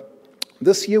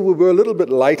this year we were a little bit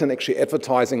late in actually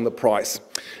advertising the prize,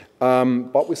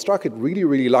 but we struck it really,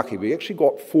 really lucky. We actually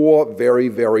got 4 very,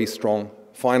 very strong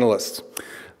finalists.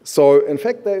 So, in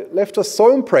fact, they left us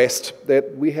so impressed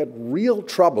that we had real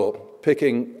trouble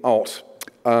picking out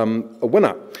a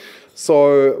winner.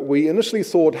 So we initially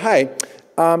thought, hey,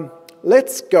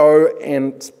 let's go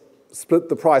and split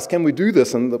the prize. Can we do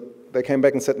this? And they came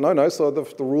back and said, no. So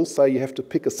the rules say you have to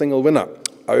pick a single winner.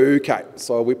 Okay,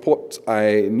 so we put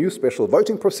a new special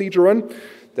voting procedure in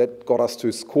that got us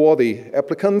to score the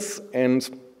applicants, and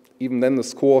even then the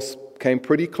scores came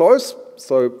pretty close.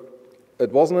 So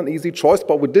it wasn't an easy choice,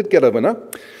 but we did get a winner.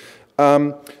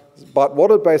 But what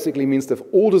it basically means, they've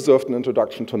all deserved an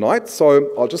introduction tonight.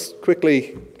 So I'll just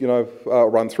quickly,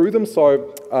 run through them.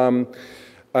 So A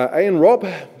and Rob,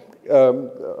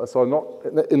 so not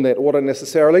in that order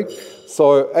necessarily.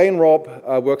 So A and Rob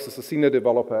works as a senior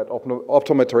developer at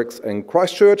Optometrics in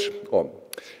Christchurch.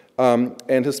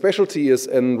 and his specialty is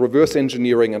in reverse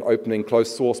engineering and opening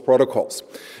closed source protocols,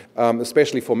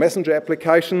 especially for messenger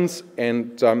applications,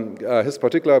 and his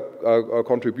particular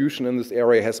contribution in this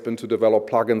area has been to develop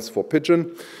plugins for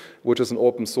Pigeon, which is an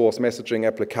open source messaging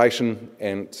application,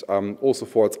 and also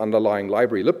for its underlying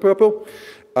library LibPurple.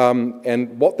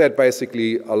 And what that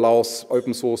basically allows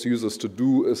open source users to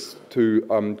do is to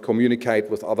communicate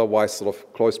with otherwise sort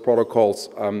of closed protocols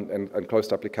and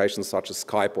closed applications such as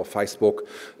Skype or Facebook,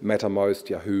 MetaMost,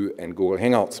 Yahoo, and Google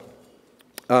Hangouts.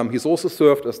 He's also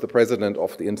served as the president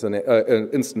of the Instant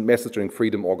Messaging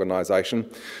Freedom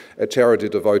Organization, a charity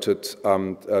devoted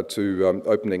to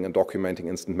opening and documenting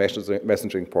instant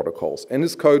messaging protocols. And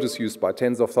his code is used by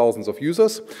tens of thousands of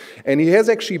users. And he has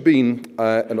actually been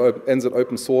an NZ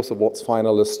Open Source Awards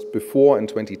finalist before in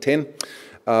 2010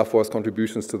 for his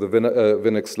contributions to the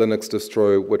Linux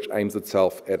distro, which aims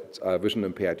itself at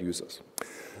vision-impaired users.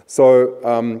 So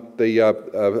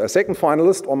the second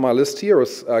finalist on my list here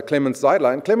is Clemens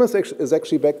Seidler. And Clemens is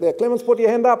actually back there. Clemens, put your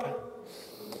hand up.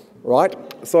 Right.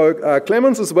 So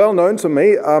Clemens is well known to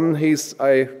me. He's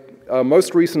a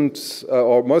most recent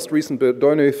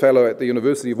Berdonu Fellow at the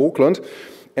University of Auckland.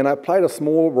 And I played a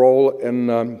small role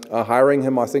in hiring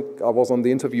him. I think I was on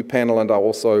the interview panel, and I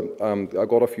also I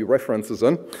got a few references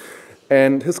in.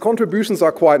 And his contributions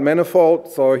are quite manifold,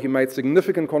 so he made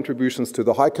significant contributions to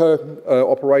the Heiko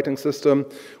operating system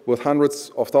with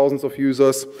hundreds of thousands of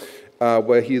users,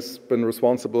 where he's been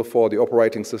responsible for the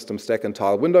operating system stack and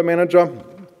tile window manager.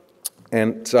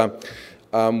 And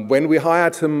when we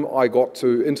hired him, I got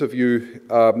to interview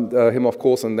him, of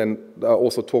course, and then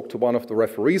also talk to one of the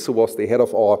referees who was the head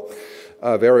of our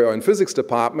very own physics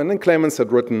department. And Clemens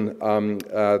had written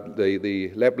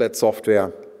the LabLet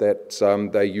software that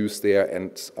they use there,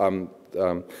 and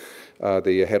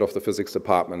the head of the physics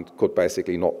department could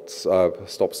basically not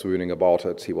stop swooning about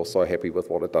it. He was so happy with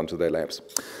what it done to their labs.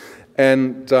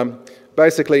 And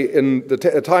basically, in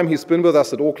the time he's been with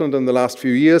us at Auckland in the last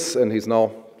few years, and he's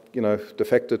now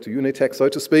defected to Unitech, so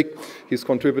to speak, he's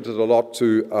contributed a lot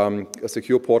to a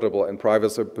secure, portable, and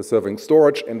privacy-preserving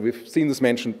storage, and we've seen this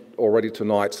mentioned already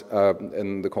tonight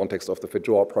in the context of the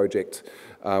Fedora project,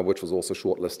 which was also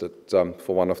shortlisted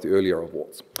for one of the earlier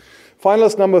awards.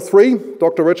 Finalist number 3,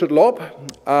 Dr. Richard Lobb,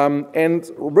 and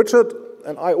Richard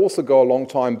and I also go a long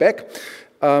time back.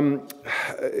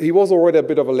 He was already a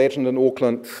bit of a legend in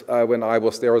Auckland when I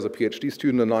was there as a PhD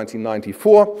student in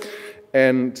 1994.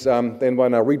 And then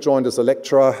when I rejoined as a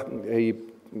lecturer, he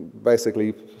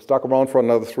basically stuck around for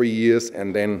another 3 years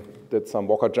and then did some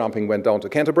walker jumping, went down to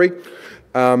Canterbury.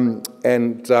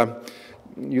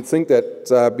 You'd think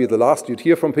that be the last you'd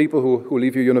hear from people who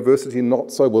leave your university.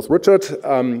 Not so with Richard.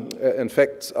 In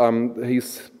fact,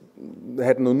 he's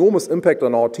had an enormous impact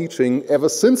on our teaching ever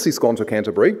since he's gone to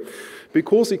Canterbury,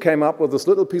 because he came up with this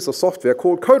little piece of software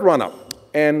called CodeRunner.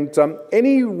 And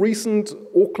any recent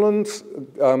Auckland,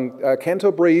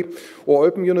 Canterbury, or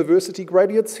Open University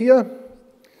graduates here?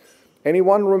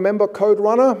 Anyone remember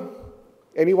CodeRunner?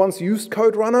 Anyone's used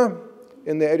CodeRunner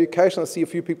in their education? I see a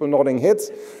few people nodding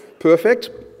heads. Perfect.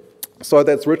 So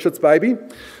that's Richard's baby.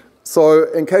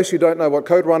 So in case you don't know what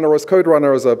CodeRunner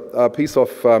is a piece of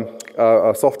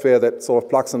software that sort of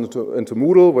plugs into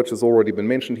Moodle, which has already been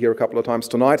mentioned here a couple of times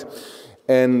tonight.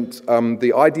 And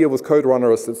the idea with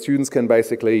CodeRunner is that students can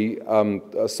basically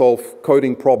solve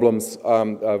coding problems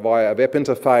via a web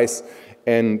interface,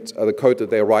 and the code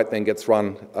that they write then gets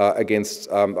run against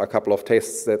a couple of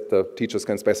tests that the teachers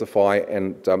can specify,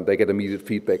 and they get immediate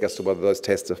feedback as to whether those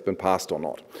tests have been passed or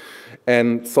not.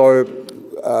 And so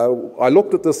I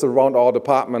looked at this around our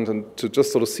department and to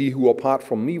just sort of see who apart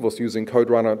from me was using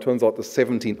CodeRunner. It turns out there's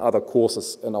 17 other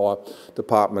courses in our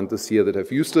department this year that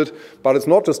have used it. But it's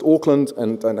not just Auckland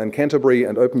and Canterbury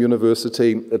and Open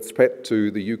University. It's spread to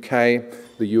the UK,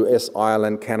 the US,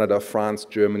 Ireland, Canada, France,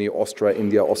 Germany, Austria,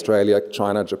 India, Australia,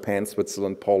 China, Japan,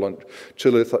 Switzerland, Poland,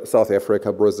 Chile, South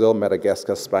Africa, Brazil,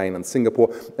 Madagascar, Spain, and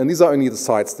Singapore. And these are only the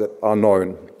sites that are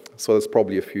known. So there's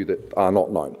probably a few that are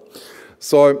not known.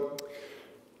 So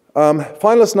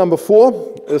finalist number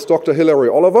 4 is Dr. Hilary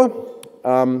Oliver,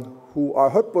 who I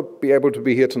hope would be able to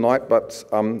be here tonight, but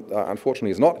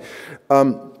unfortunately is not.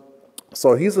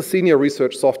 So he's a senior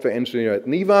research software engineer at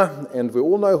NIVA, and we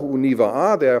all know who NIVA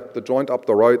are. They're the joint up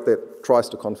the road that tries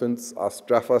to convince us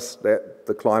Jaffas that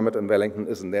the climate in Wellington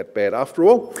isn't that bad after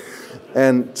all.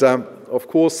 And of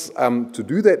course, to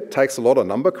do that takes a lot of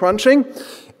number crunching.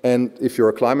 And if you're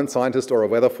a climate scientist or a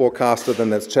weather forecaster,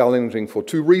 then that's challenging for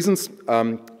 2 reasons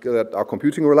that are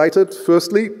computing related.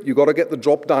 Firstly, you've got to get the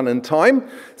job done in time.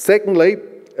 Secondly,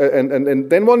 And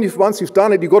then once you've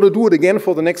done it, you've got to do it again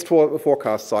for the next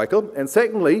forecast cycle. And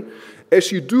secondly,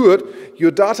 as you do it,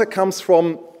 your data comes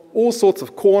from all sorts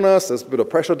of corners. There's a bit of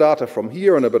pressure data from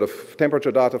here and a bit of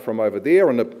temperature data from over there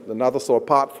and another sort of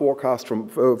part forecast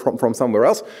from somewhere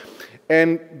else.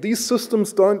 And these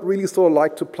systems don't really sort of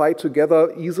like to play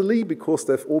together easily because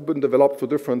they've all been developed for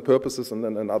different purposes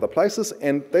in other places,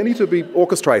 and they need to be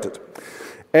orchestrated.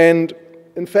 And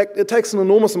in fact, it takes an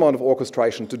enormous amount of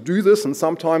orchestration to do this, and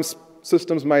sometimes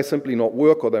systems may simply not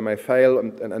work or they may fail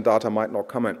and data might not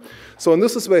come in. So, and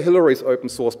this is where Hilary's open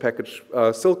source package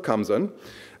Silk comes in.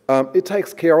 It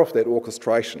takes care of that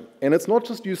orchestration. And it's not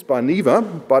just used by NEVA,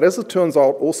 but as it turns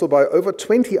out, also by over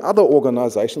 20 other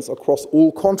organizations across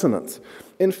all continents.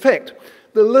 In fact,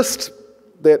 the list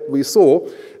that we saw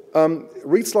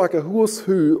reads like a who's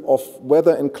who of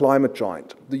weather and climate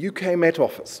giant. The UK Met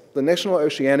Office, the National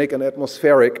Oceanic and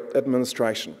Atmospheric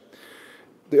Administration,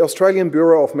 the Australian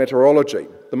Bureau of Meteorology,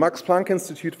 the Max Planck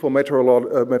Institute for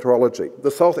Meteorology,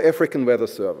 the South African Weather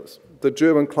Service, the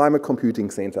German Climate Computing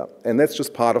Center, and that's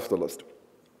just part of the list.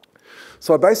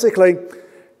 So basically,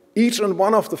 each and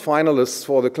one of the finalists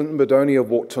for the Clinton-Bodoni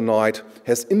Award tonight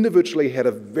has individually had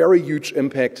a very huge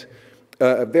impact,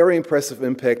 a very impressive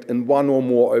impact in one or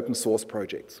more open source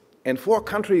projects. And for a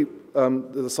country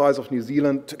the size of New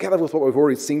Zealand, together with what we've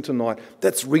already seen tonight,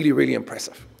 that's really, really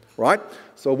impressive, right?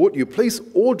 So would you please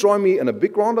all join me in a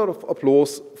big round of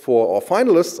applause for our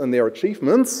finalists and their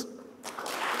achievements.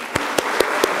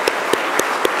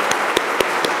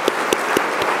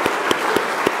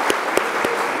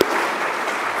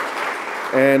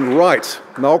 And right,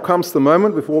 now comes the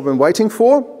moment we've all been waiting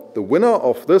for. The winner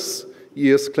of this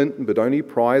year's Clinton-Bodoni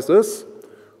Prize is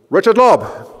Richard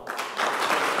Lobb.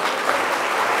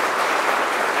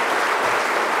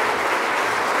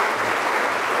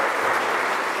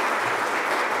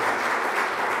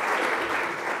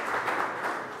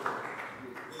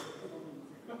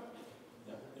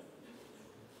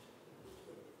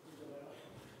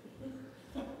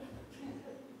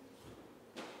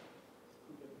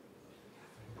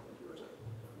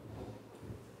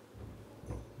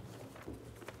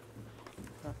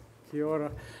 Kia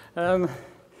ora.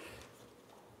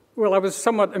 Well, I was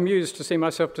somewhat amused to see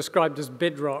myself described as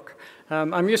bedrock.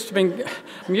 I'm used to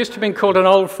being called an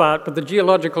old fart, but the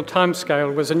geological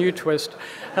timescale was a new twist.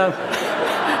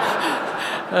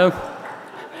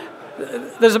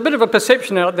 There's a bit of a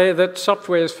perception out there that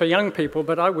software is for young people,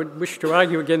 but I would wish to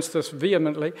argue against this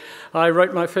vehemently. I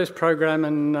wrote my first program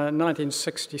in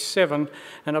 1967,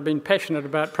 and I've been passionate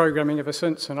about programming ever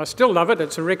since, and I still love it.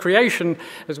 It's a recreation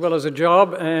as well as a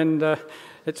job, and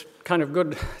it's kind of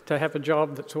good to have a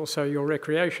job that's also your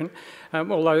recreation,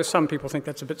 although some people think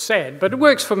that's a bit sad, but it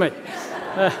works for me.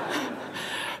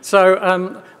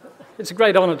 It's a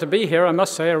great honour to be here, I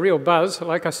must say, a real buzz.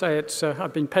 Like I say,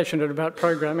 I've been passionate about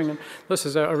programming, and this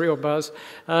is a real buzz.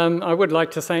 I would like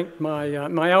to thank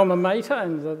my alma mater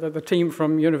and the team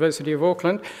from University of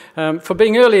Auckland for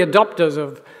being early adopters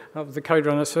of the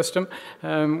CodeRunner system,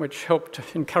 which helped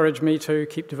encourage me to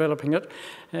keep developing it.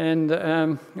 And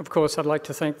of course, I'd like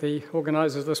to thank the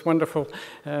organisers of this wonderful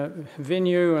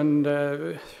venue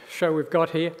and show we've got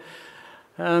here.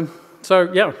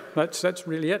 So yeah, that's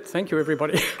really it. Thank you,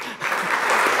 everybody.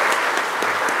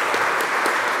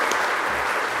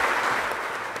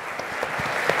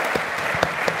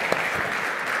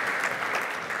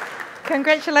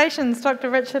 Congratulations, Dr.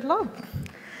 Richard Lobb.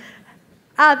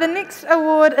 The next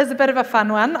award is a bit of a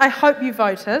fun one. I hope you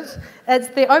voted. It's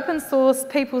the Open Source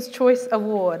People's Choice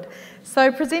Award.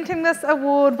 So presenting this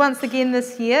award once again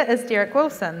this year is Derek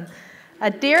Wilson.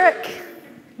 Derek,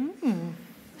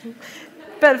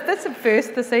 but that's a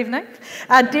first this evening.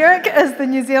 Derek is the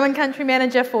New Zealand Country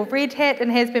Manager for Red Hat and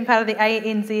has been part of the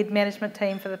ANZ management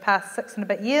team for the past 6 and a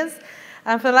bit years.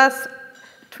 For the last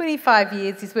 25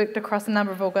 years, he's worked across a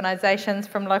number of organisations,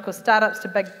 from local startups to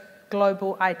big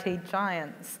global IT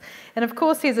giants. And of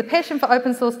course, he has a passion for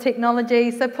open source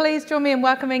technology, so please join me in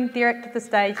welcoming Derek to the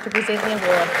stage to present the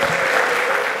award.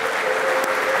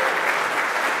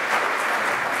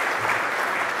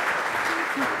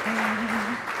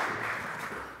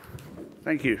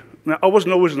 Thank you. Now, I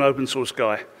wasn't always an open source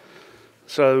guy.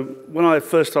 So when I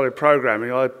first started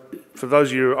programming, for those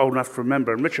of you who are old enough to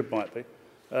remember, and Richard might be,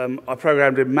 I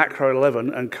programmed in Macro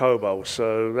 11 and COBOL,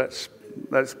 so that's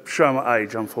showing my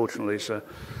age, unfortunately. So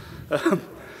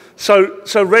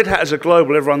Red Hat as a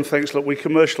global, everyone thinks, look, we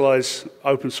commercialise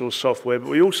open source software, but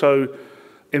we also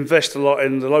invest a lot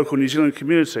in the local New Zealand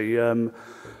community.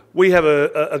 We have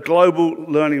a global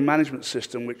learning management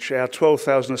system which our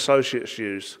 12,000 associates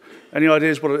use. Any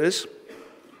ideas what it is?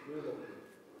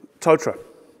 TOTRA,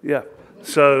 yeah.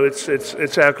 So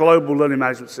it's our global learning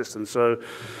management system. So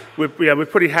we're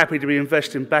pretty happy to be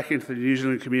investing back into the New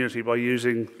Zealand community by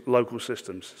using local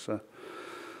systems.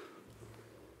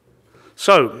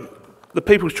 So the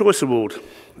People's Choice Award.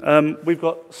 We've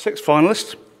got 6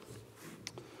 finalists,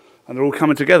 and they're all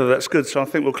coming together. That's good. So I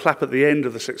think we'll clap at the end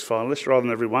of the 6 finalists rather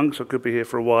than everyone, because I could be here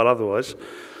for a while otherwise.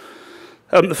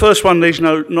 The first one needs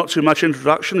not too much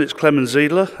introduction. It's Clemens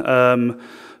Ziedler,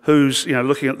 who's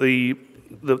looking at the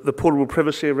portable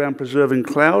privacy around preserving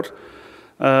cloud.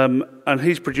 And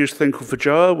he's produced a thing called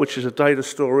Fajoa, which is a data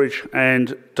storage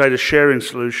and data sharing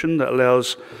solution that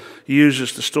allows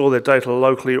users to store their data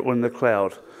locally or in the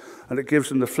cloud. And it gives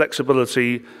them the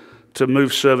flexibility to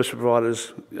move service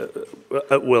providers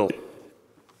at will.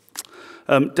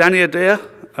 Danny Adair,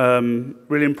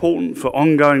 really important for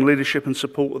ongoing leadership and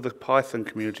support of the Python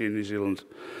community in New Zealand.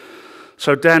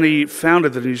 So Danny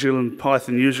founded the New Zealand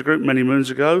Python user group many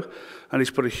moons ago, and he's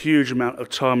put a huge amount of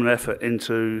time and effort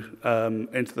into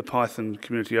the Python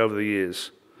community over the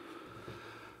years.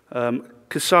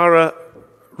 Kisara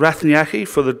Rathnyaki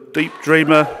for the Deep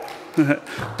Dreamer.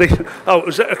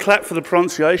 Was that a clap for the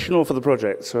pronunciation or for the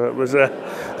project? So it was.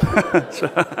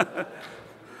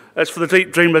 That's for the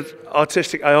Deep Dreamer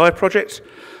Artistic AI project,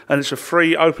 and it's a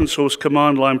free open source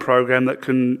command line program that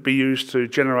can be used to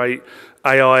generate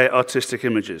AI artistic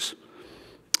images.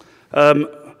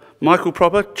 Michael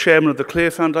Proper, chairman of the Clear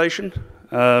Foundation.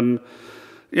 I don't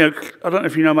know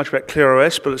if you know much about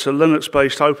ClearOS, but it's a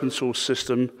Linux-based open source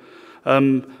system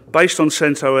based on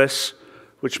CentOS,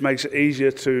 which makes it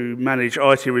easier to manage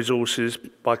IT resources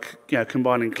by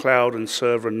combining cloud and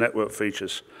server and network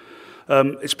features.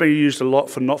 It's been used a lot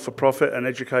for not-for-profit and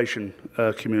education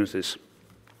communities.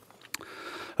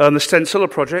 The Stencilla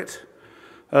project,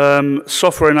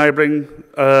 software enabling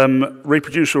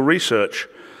reproducible research.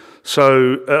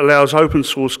 So it allows open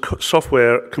source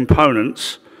software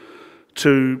components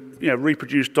to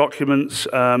reproduce documents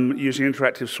using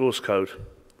interactive source code.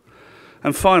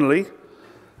 And finally,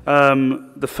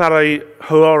 the Whare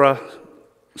Huora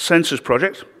Sensors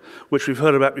project, which we've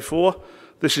heard about before.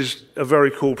 This is a very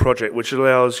cool project which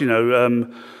allows the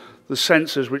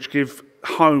sensors which give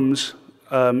homes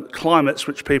climates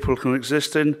which people can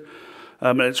exist in,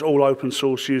 and it's all open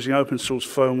source using open source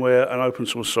firmware and open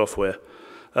source software.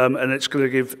 And it's going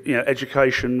to give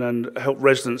education and help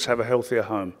residents have a healthier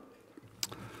home.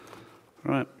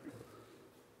 Right.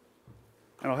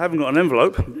 And I haven't got an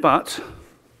envelope, but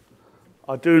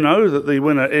I do know that the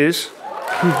winner is...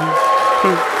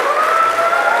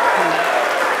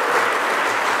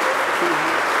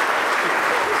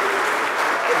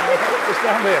 It's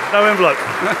down there, no envelope.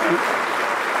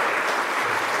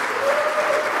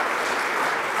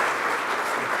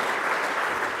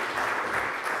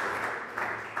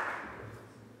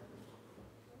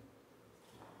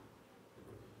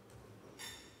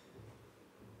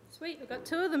 Sweet, we've got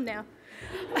 2 of them now.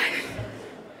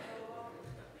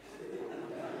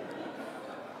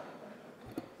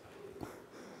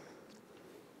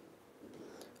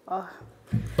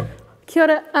 Kia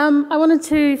ora. I wanted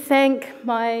to thank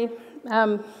my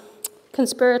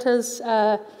conspirators,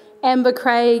 Amber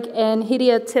Craig and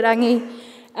Hiria Tirangi,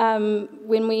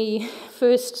 when we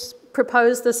first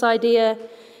proposed this idea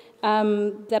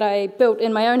that I built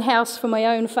in my own house for my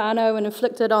own whānau and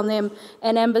inflicted on them.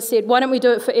 And Amber said, why don't we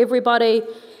do it for everybody?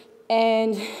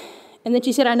 And then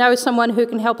she said, I know someone who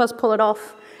can help us pull it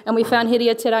off. And we found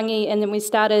Hiria Tirangi, and then we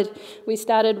started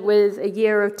with a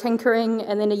year of tinkering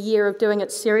and then a year of doing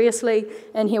it seriously,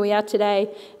 and here we are today.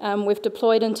 We've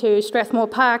deployed into Strathmore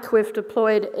Park, we've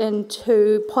deployed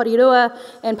into Porirua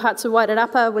and parts of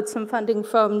Wairarapa with some funding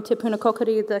from Te Puna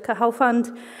Kokiri, the Kahal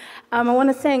Fund. I want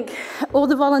to thank all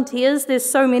the volunteers. There's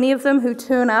so many of them who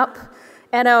turn up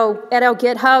at our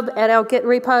GitHub, at our Git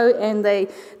repo, and they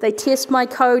test my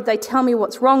code, they tell me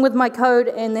what's wrong with my code,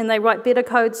 and then they write better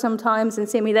code sometimes and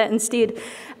send me that instead.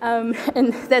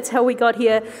 And that's how we got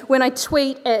here. When I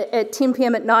tweet at 10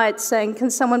 p.m. at night saying, can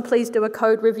someone please do a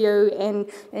code review,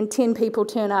 and 10 people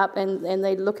turn up and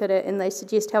they look at it and they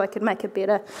suggest how I could make it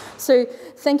better. So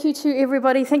thank you to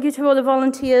everybody, thank you to all the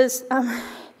volunteers.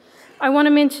 I want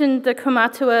to mention the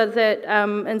kaumātua that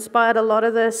inspired a lot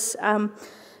of this,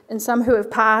 and some who have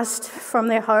passed from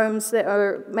their homes that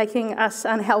are making us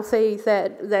unhealthy,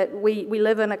 that we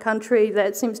live in a country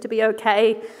that seems to be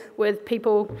okay with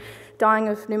people dying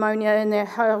of pneumonia in their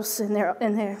house, and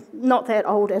they're not that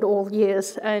old at all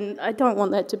years. And I don't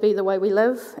want that to be the way we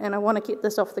live, and I want to get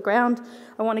this off the ground.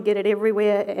 I want to get it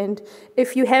everywhere. And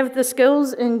if you have the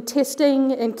skills in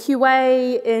testing, in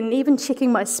QA, and even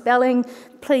checking my spelling,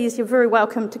 please, you're very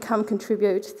welcome to come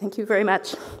contribute. Thank you very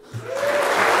much.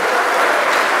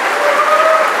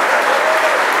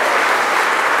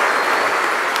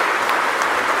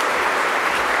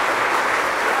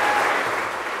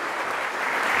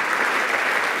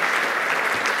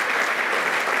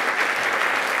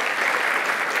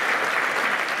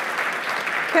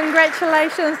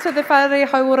 Congratulations to the Whare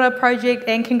Hauora project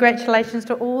and congratulations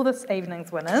to all this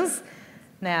evening's winners.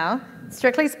 Now,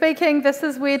 strictly speaking, this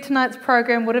is where tonight's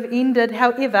program would have ended.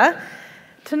 However,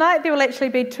 tonight there will actually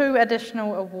be 2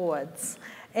 additional awards.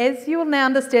 As you will now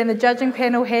understand, the judging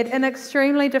panel had an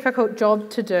extremely difficult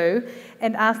job to do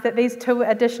and asked that these 2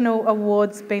 additional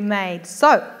awards be made.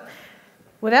 So,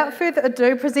 without further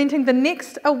ado, presenting the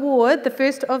next award, the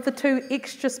first of the 2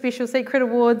 extra special secret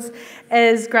awards,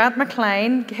 is Grant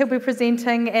McLean. He'll be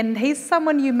presenting, and he's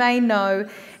someone you may know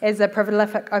as a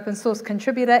prolific open source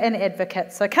contributor and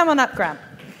advocate. So come on up, Grant.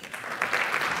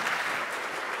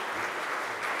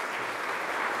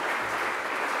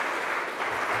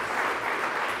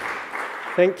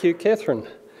 Thank you, Catherine.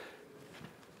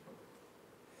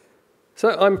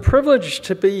 So I'm privileged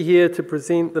to be here to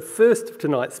present the first of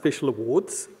tonight's special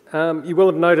awards. You will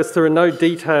have noticed there are no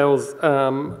details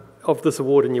of this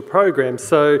award in your program,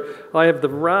 so I have the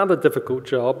rather difficult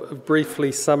job of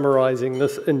briefly summarising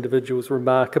this individual's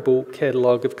remarkable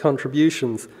catalogue of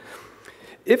contributions.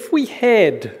 If we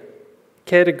had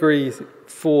categories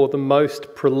for the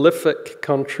most prolific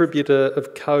contributor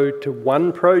of code to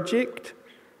one project,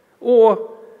 or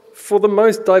for the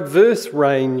most diverse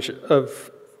range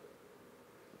of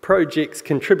projects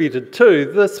contributed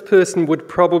to, this person would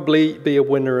probably be a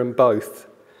winner in both.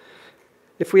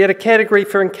 If we had a category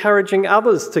for encouraging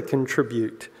others to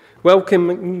contribute,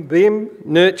 welcoming them,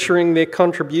 nurturing their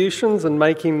contributions and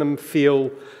making them feel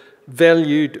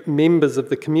valued members of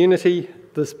the community,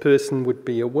 this person would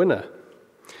be a winner.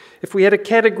 If we had a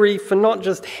category for not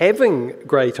just having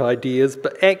great ideas,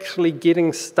 but actually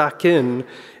getting stuck in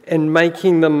and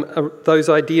making them those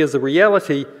ideas a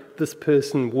reality, this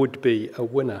person would be a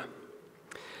winner.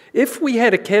 If we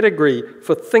had a category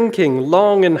for thinking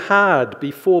long and hard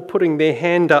before putting their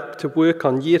hand up to work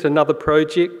on yet another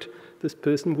project, this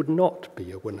person would not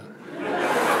be a winner.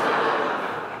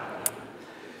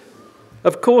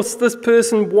 Of course, this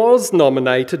person was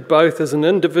nominated both as an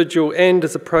individual and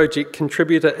as a project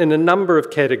contributor in a number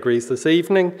of categories this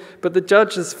evening, but the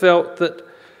judges felt that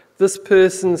this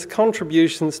person's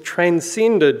contributions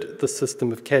transcended the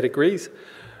system of categories.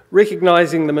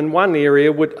 Recognising them in one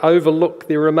area would overlook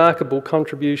their remarkable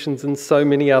contributions in so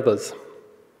many others.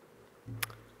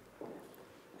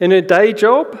 In her day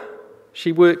job,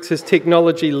 she works as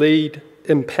technology lead,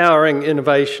 empowering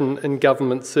innovation in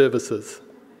government services.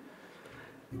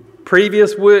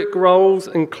 Previous work roles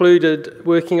included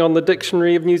working on the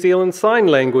Dictionary of New Zealand Sign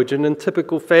Language, and in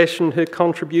typical fashion, her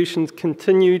contributions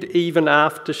continued even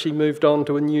after she moved on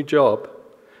to a new job.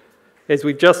 As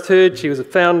we've just heard, she was a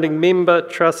founding member,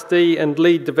 trustee and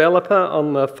lead developer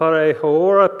on the Whare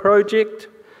Hauora project.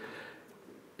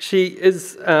 She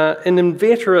is an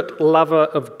inveterate lover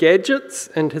of gadgets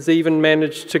and has even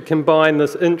managed to combine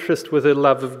this interest with her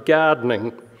love of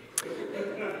gardening.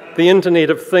 The Internet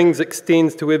of Things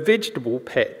extends to her vegetable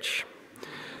patch.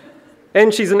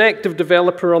 And she's an active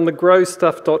developer on the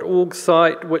growstuff.org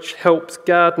site, which helps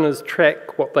gardeners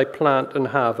track what they plant and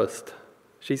harvest.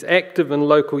 She's active in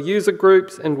local user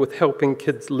groups and with helping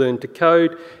kids learn to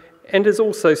code, and has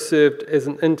also served as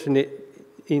an Internet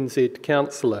NZ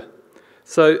counsellor.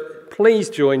 So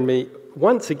please join me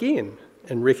once again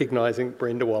in recognising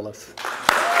Brenda Wallace.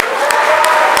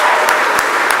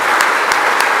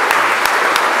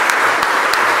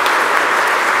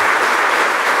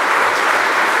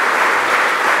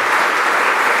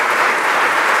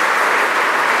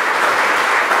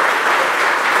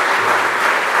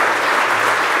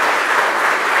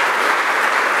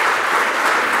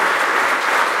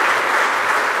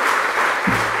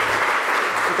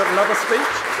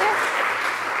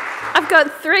 I've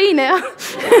got 3 now.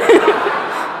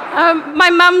 My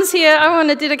mum's here. I want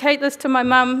to dedicate this to my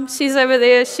mum. She's over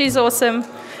there. She's awesome.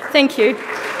 Thank you.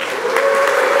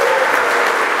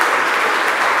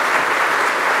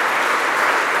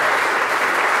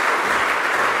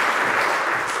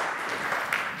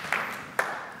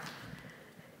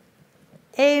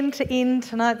 And to end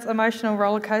tonight's emotional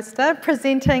rollercoaster,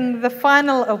 presenting the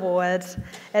final award.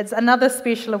 It's another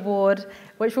special award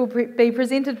which will be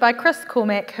presented by Chris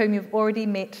Cormack, whom you've already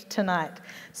met tonight.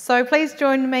 So please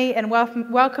join me in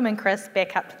welcoming Chris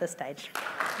back up to the stage.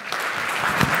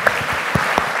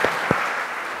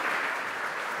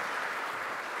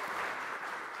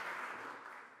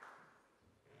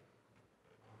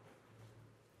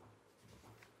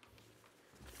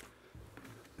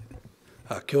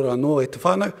 Kia ora anō e te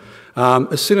whānau.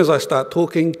 As soon as I start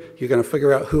talking, you're going to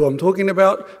figure out who I'm talking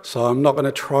about, so I'm not going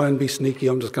to try and be sneaky,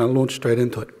 I'm just going to launch straight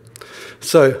into it.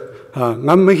 So,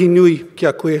 ngā mihi nui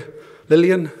kia koe,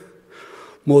 Lillian,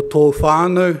 mō tō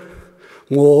whānau,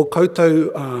 mō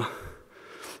koutou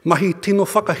Mahi tino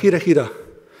whakahirahira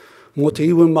mō te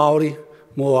iwi Māori,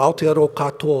 mō Aotearoa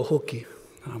katoa hoki.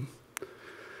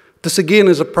 This again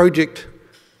is a project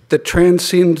that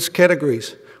transcends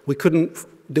categories.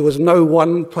 There was no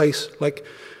one place, like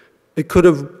it could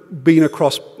have been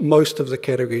across most of the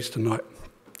categories tonight.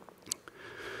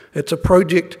 It's a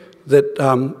project that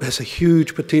has a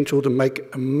huge potential to make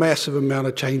a massive amount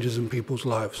of changes in people's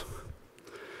lives.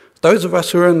 Those of us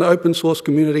who are in the open source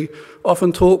community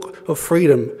often talk of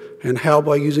freedom and how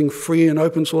by using free and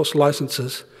open source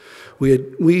licenses,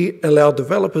 we allow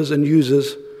developers and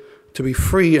users to be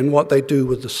free in what they do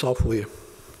with the software.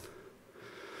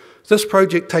 This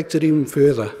project takes it even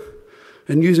further,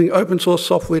 and using open source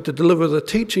software to deliver the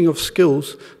teaching of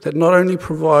skills that not only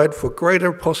provide for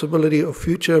greater possibility of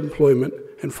future employment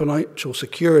and financial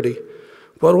security,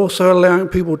 but also allowing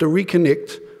people to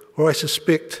reconnect, or I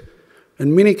suspect,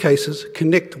 in many cases,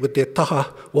 connect with their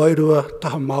taha wairua,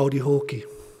 taha Māori hoki.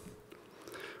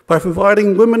 By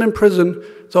providing women in prison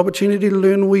the opportunity to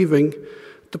learn weaving,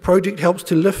 the project helps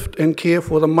to lift and care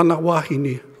for the mana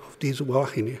wahine of these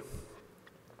wahine,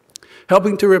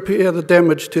 helping to repair the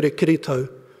damage to their kirito,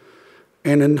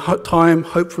 and in time,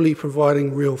 hopefully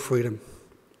providing real freedom.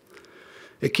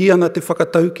 E ki ana te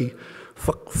whakatauki,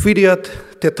 whiria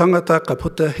te tangata ka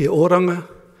puta he oranga,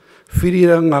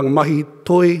 whiria ngā mahi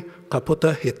toi ka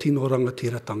puta he tino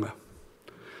rangatiratanga.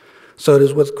 So it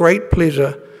is with great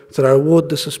pleasure that I award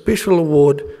this special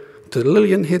award to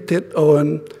Lillian Hetet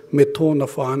Owen me tōna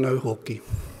whānau hoki.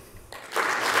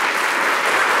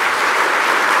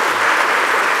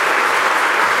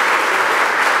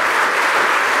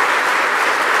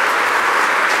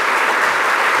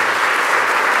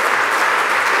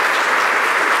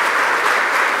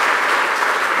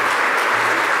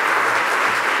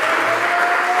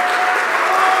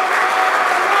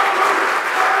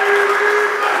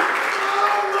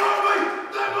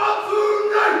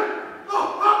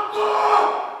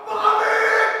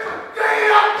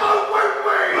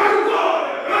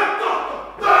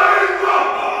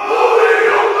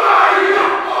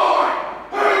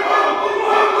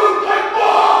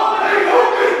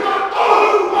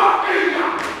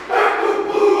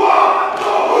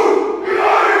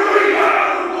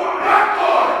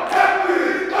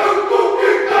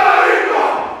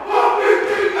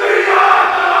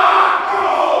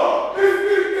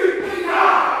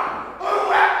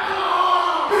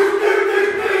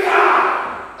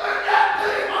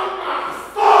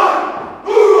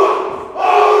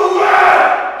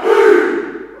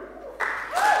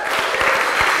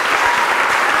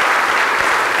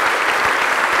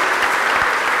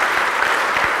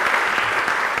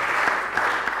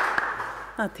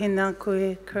 A tēnā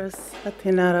koe, Chris, a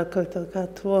tēnā rā koutou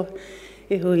katoa.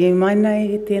 E hui mai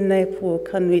nei, e tēnei pō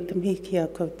kanui tamiki a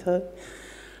koutou.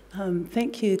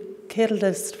 Thank you,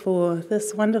 Catalyst, for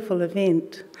this wonderful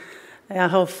event. Our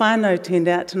whole whānau turned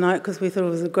out tonight because we thought it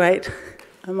was a great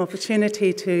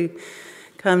opportunity to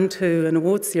come to an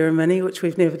awards ceremony, which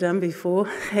we've never done before,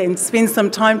 and spend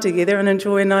some time together and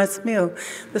enjoy a nice meal.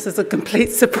 This is a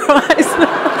complete surprise.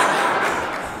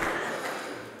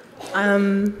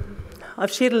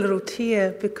 I've shed a little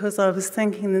tear because I was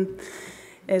thinking,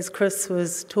 as Chris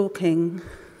was talking,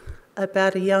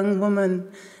 about a young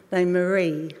woman named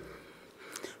Marae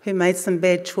who made some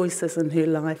bad choices in her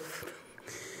life.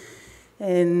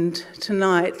 And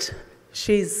tonight,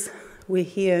 we're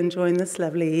here enjoying this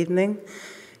lovely evening.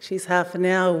 She's half an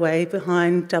hour away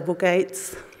behind double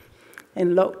gates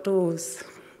and locked doors.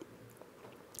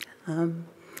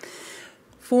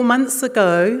 4 months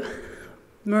ago,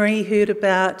 Marae heard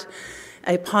about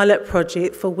a pilot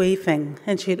project for weaving,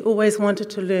 and she had always wanted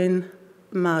to learn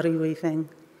Māori weaving.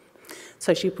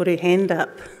 So she put her hand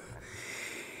up,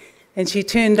 and she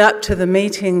turned up to the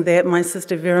meeting that my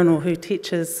sister Veronal, who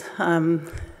teaches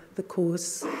the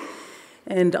course,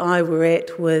 and I were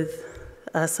at with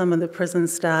some of the prison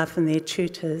staff and their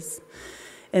tutors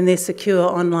in their secure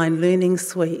online learning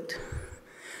suite,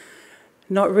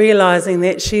 not realising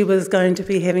that she was going to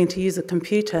be having to use a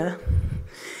computer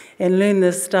and learn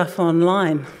this stuff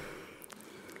online.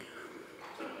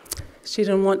 She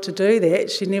didn't want to do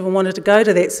that. She never wanted to go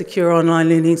to that secure online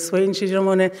learning suite, and she didn't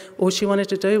want to. All she wanted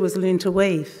to do was learn to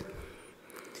weave.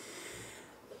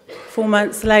 4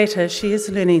 months later, she is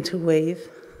learning to weave,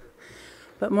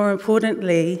 but more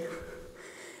importantly,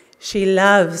 she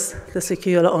loves the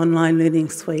secure online learning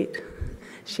suite.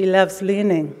 She loves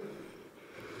learning.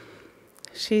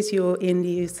 She's your end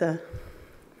user.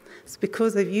 It's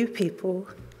because of you people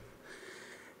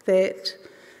that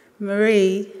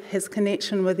Marae has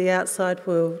connection with the outside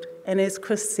world, and as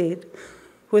Chris said,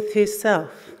 with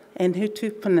herself and her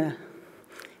tupuna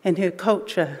and her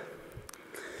culture.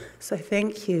 So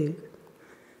thank you.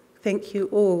 Thank you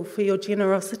all for your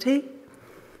generosity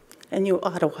and your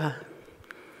aroha.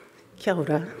 Kia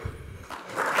ora.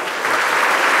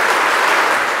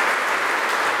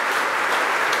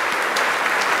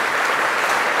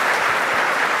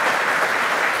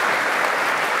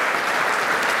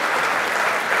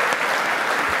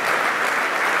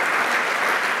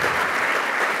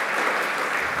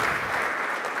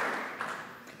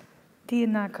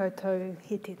 Tēnā koutou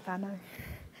he te whānau.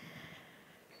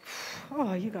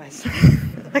 Oh, you guys.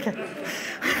 Okay.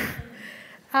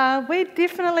 We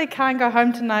definitely can't go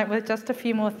home tonight with just a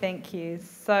few more thank yous.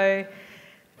 So,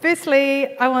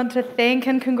 firstly, I want to thank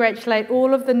and congratulate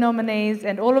all of the nominees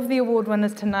and all of the award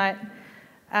winners tonight.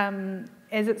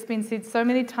 As it's been said so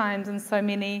many times in so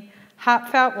many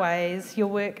heartfelt ways, your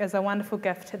work is a wonderful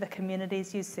gift to the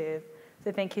communities you serve.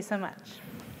 So thank you so much.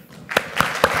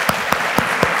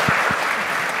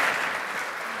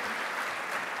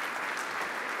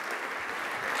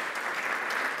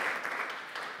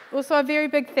 Also, a very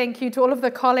big thank you to all of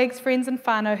the colleagues, friends and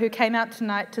whānau who came out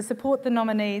tonight to support the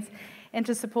nominees and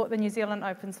to support the New Zealand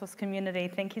open source community.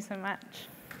 Thank you so much.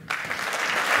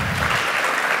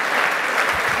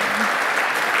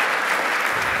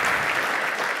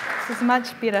 This is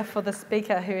much better for the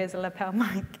speaker who has a lapel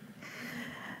mic.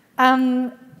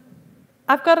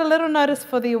 I've got a little notice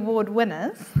for the award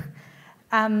winners.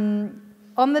 On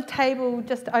the table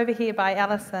just over here by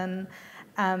Alison,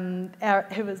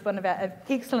 who was one of our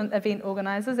excellent event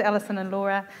organisers, Alison and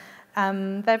Laura,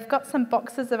 they've got some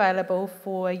boxes available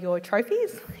for your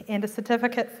trophies and a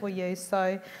certificate for you.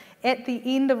 So at the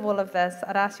end of all of this,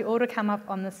 I'd ask you all to come up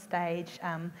on the stage,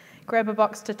 grab a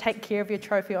box to take care of your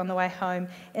trophy on the way home,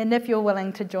 and if you're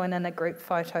willing to join in a group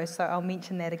photo, so I'll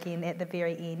mention that again at the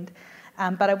very end.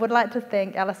 But I would like to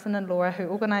thank Alison and Laura who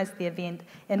organised the event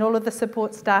and all of the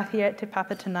support staff here at Te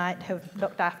Papa tonight who've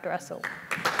looked after us all.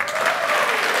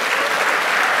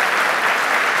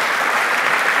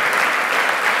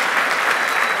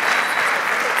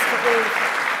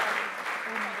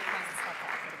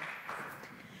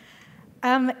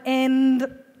 And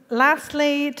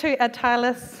lastly, to our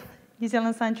tireless New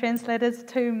Zealand Sign translators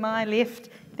to my left,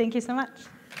 thank you so much.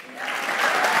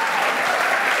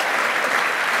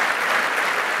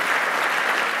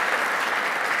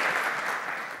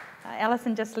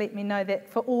 Alison just let me know that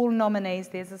for all nominees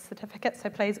there's a certificate, so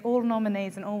please, all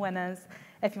nominees and all winners,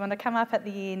 if you want to come up at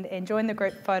the end and join the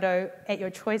group photo at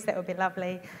your choice, that would be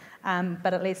lovely,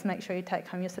 but at least make sure you take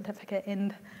home your certificate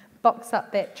and box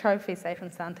up that trophy safe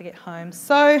and sound to get home.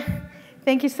 So,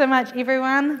 thank you so much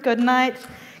everyone, good night,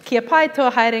 kia pai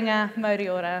tō haerenga, mauri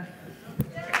ora.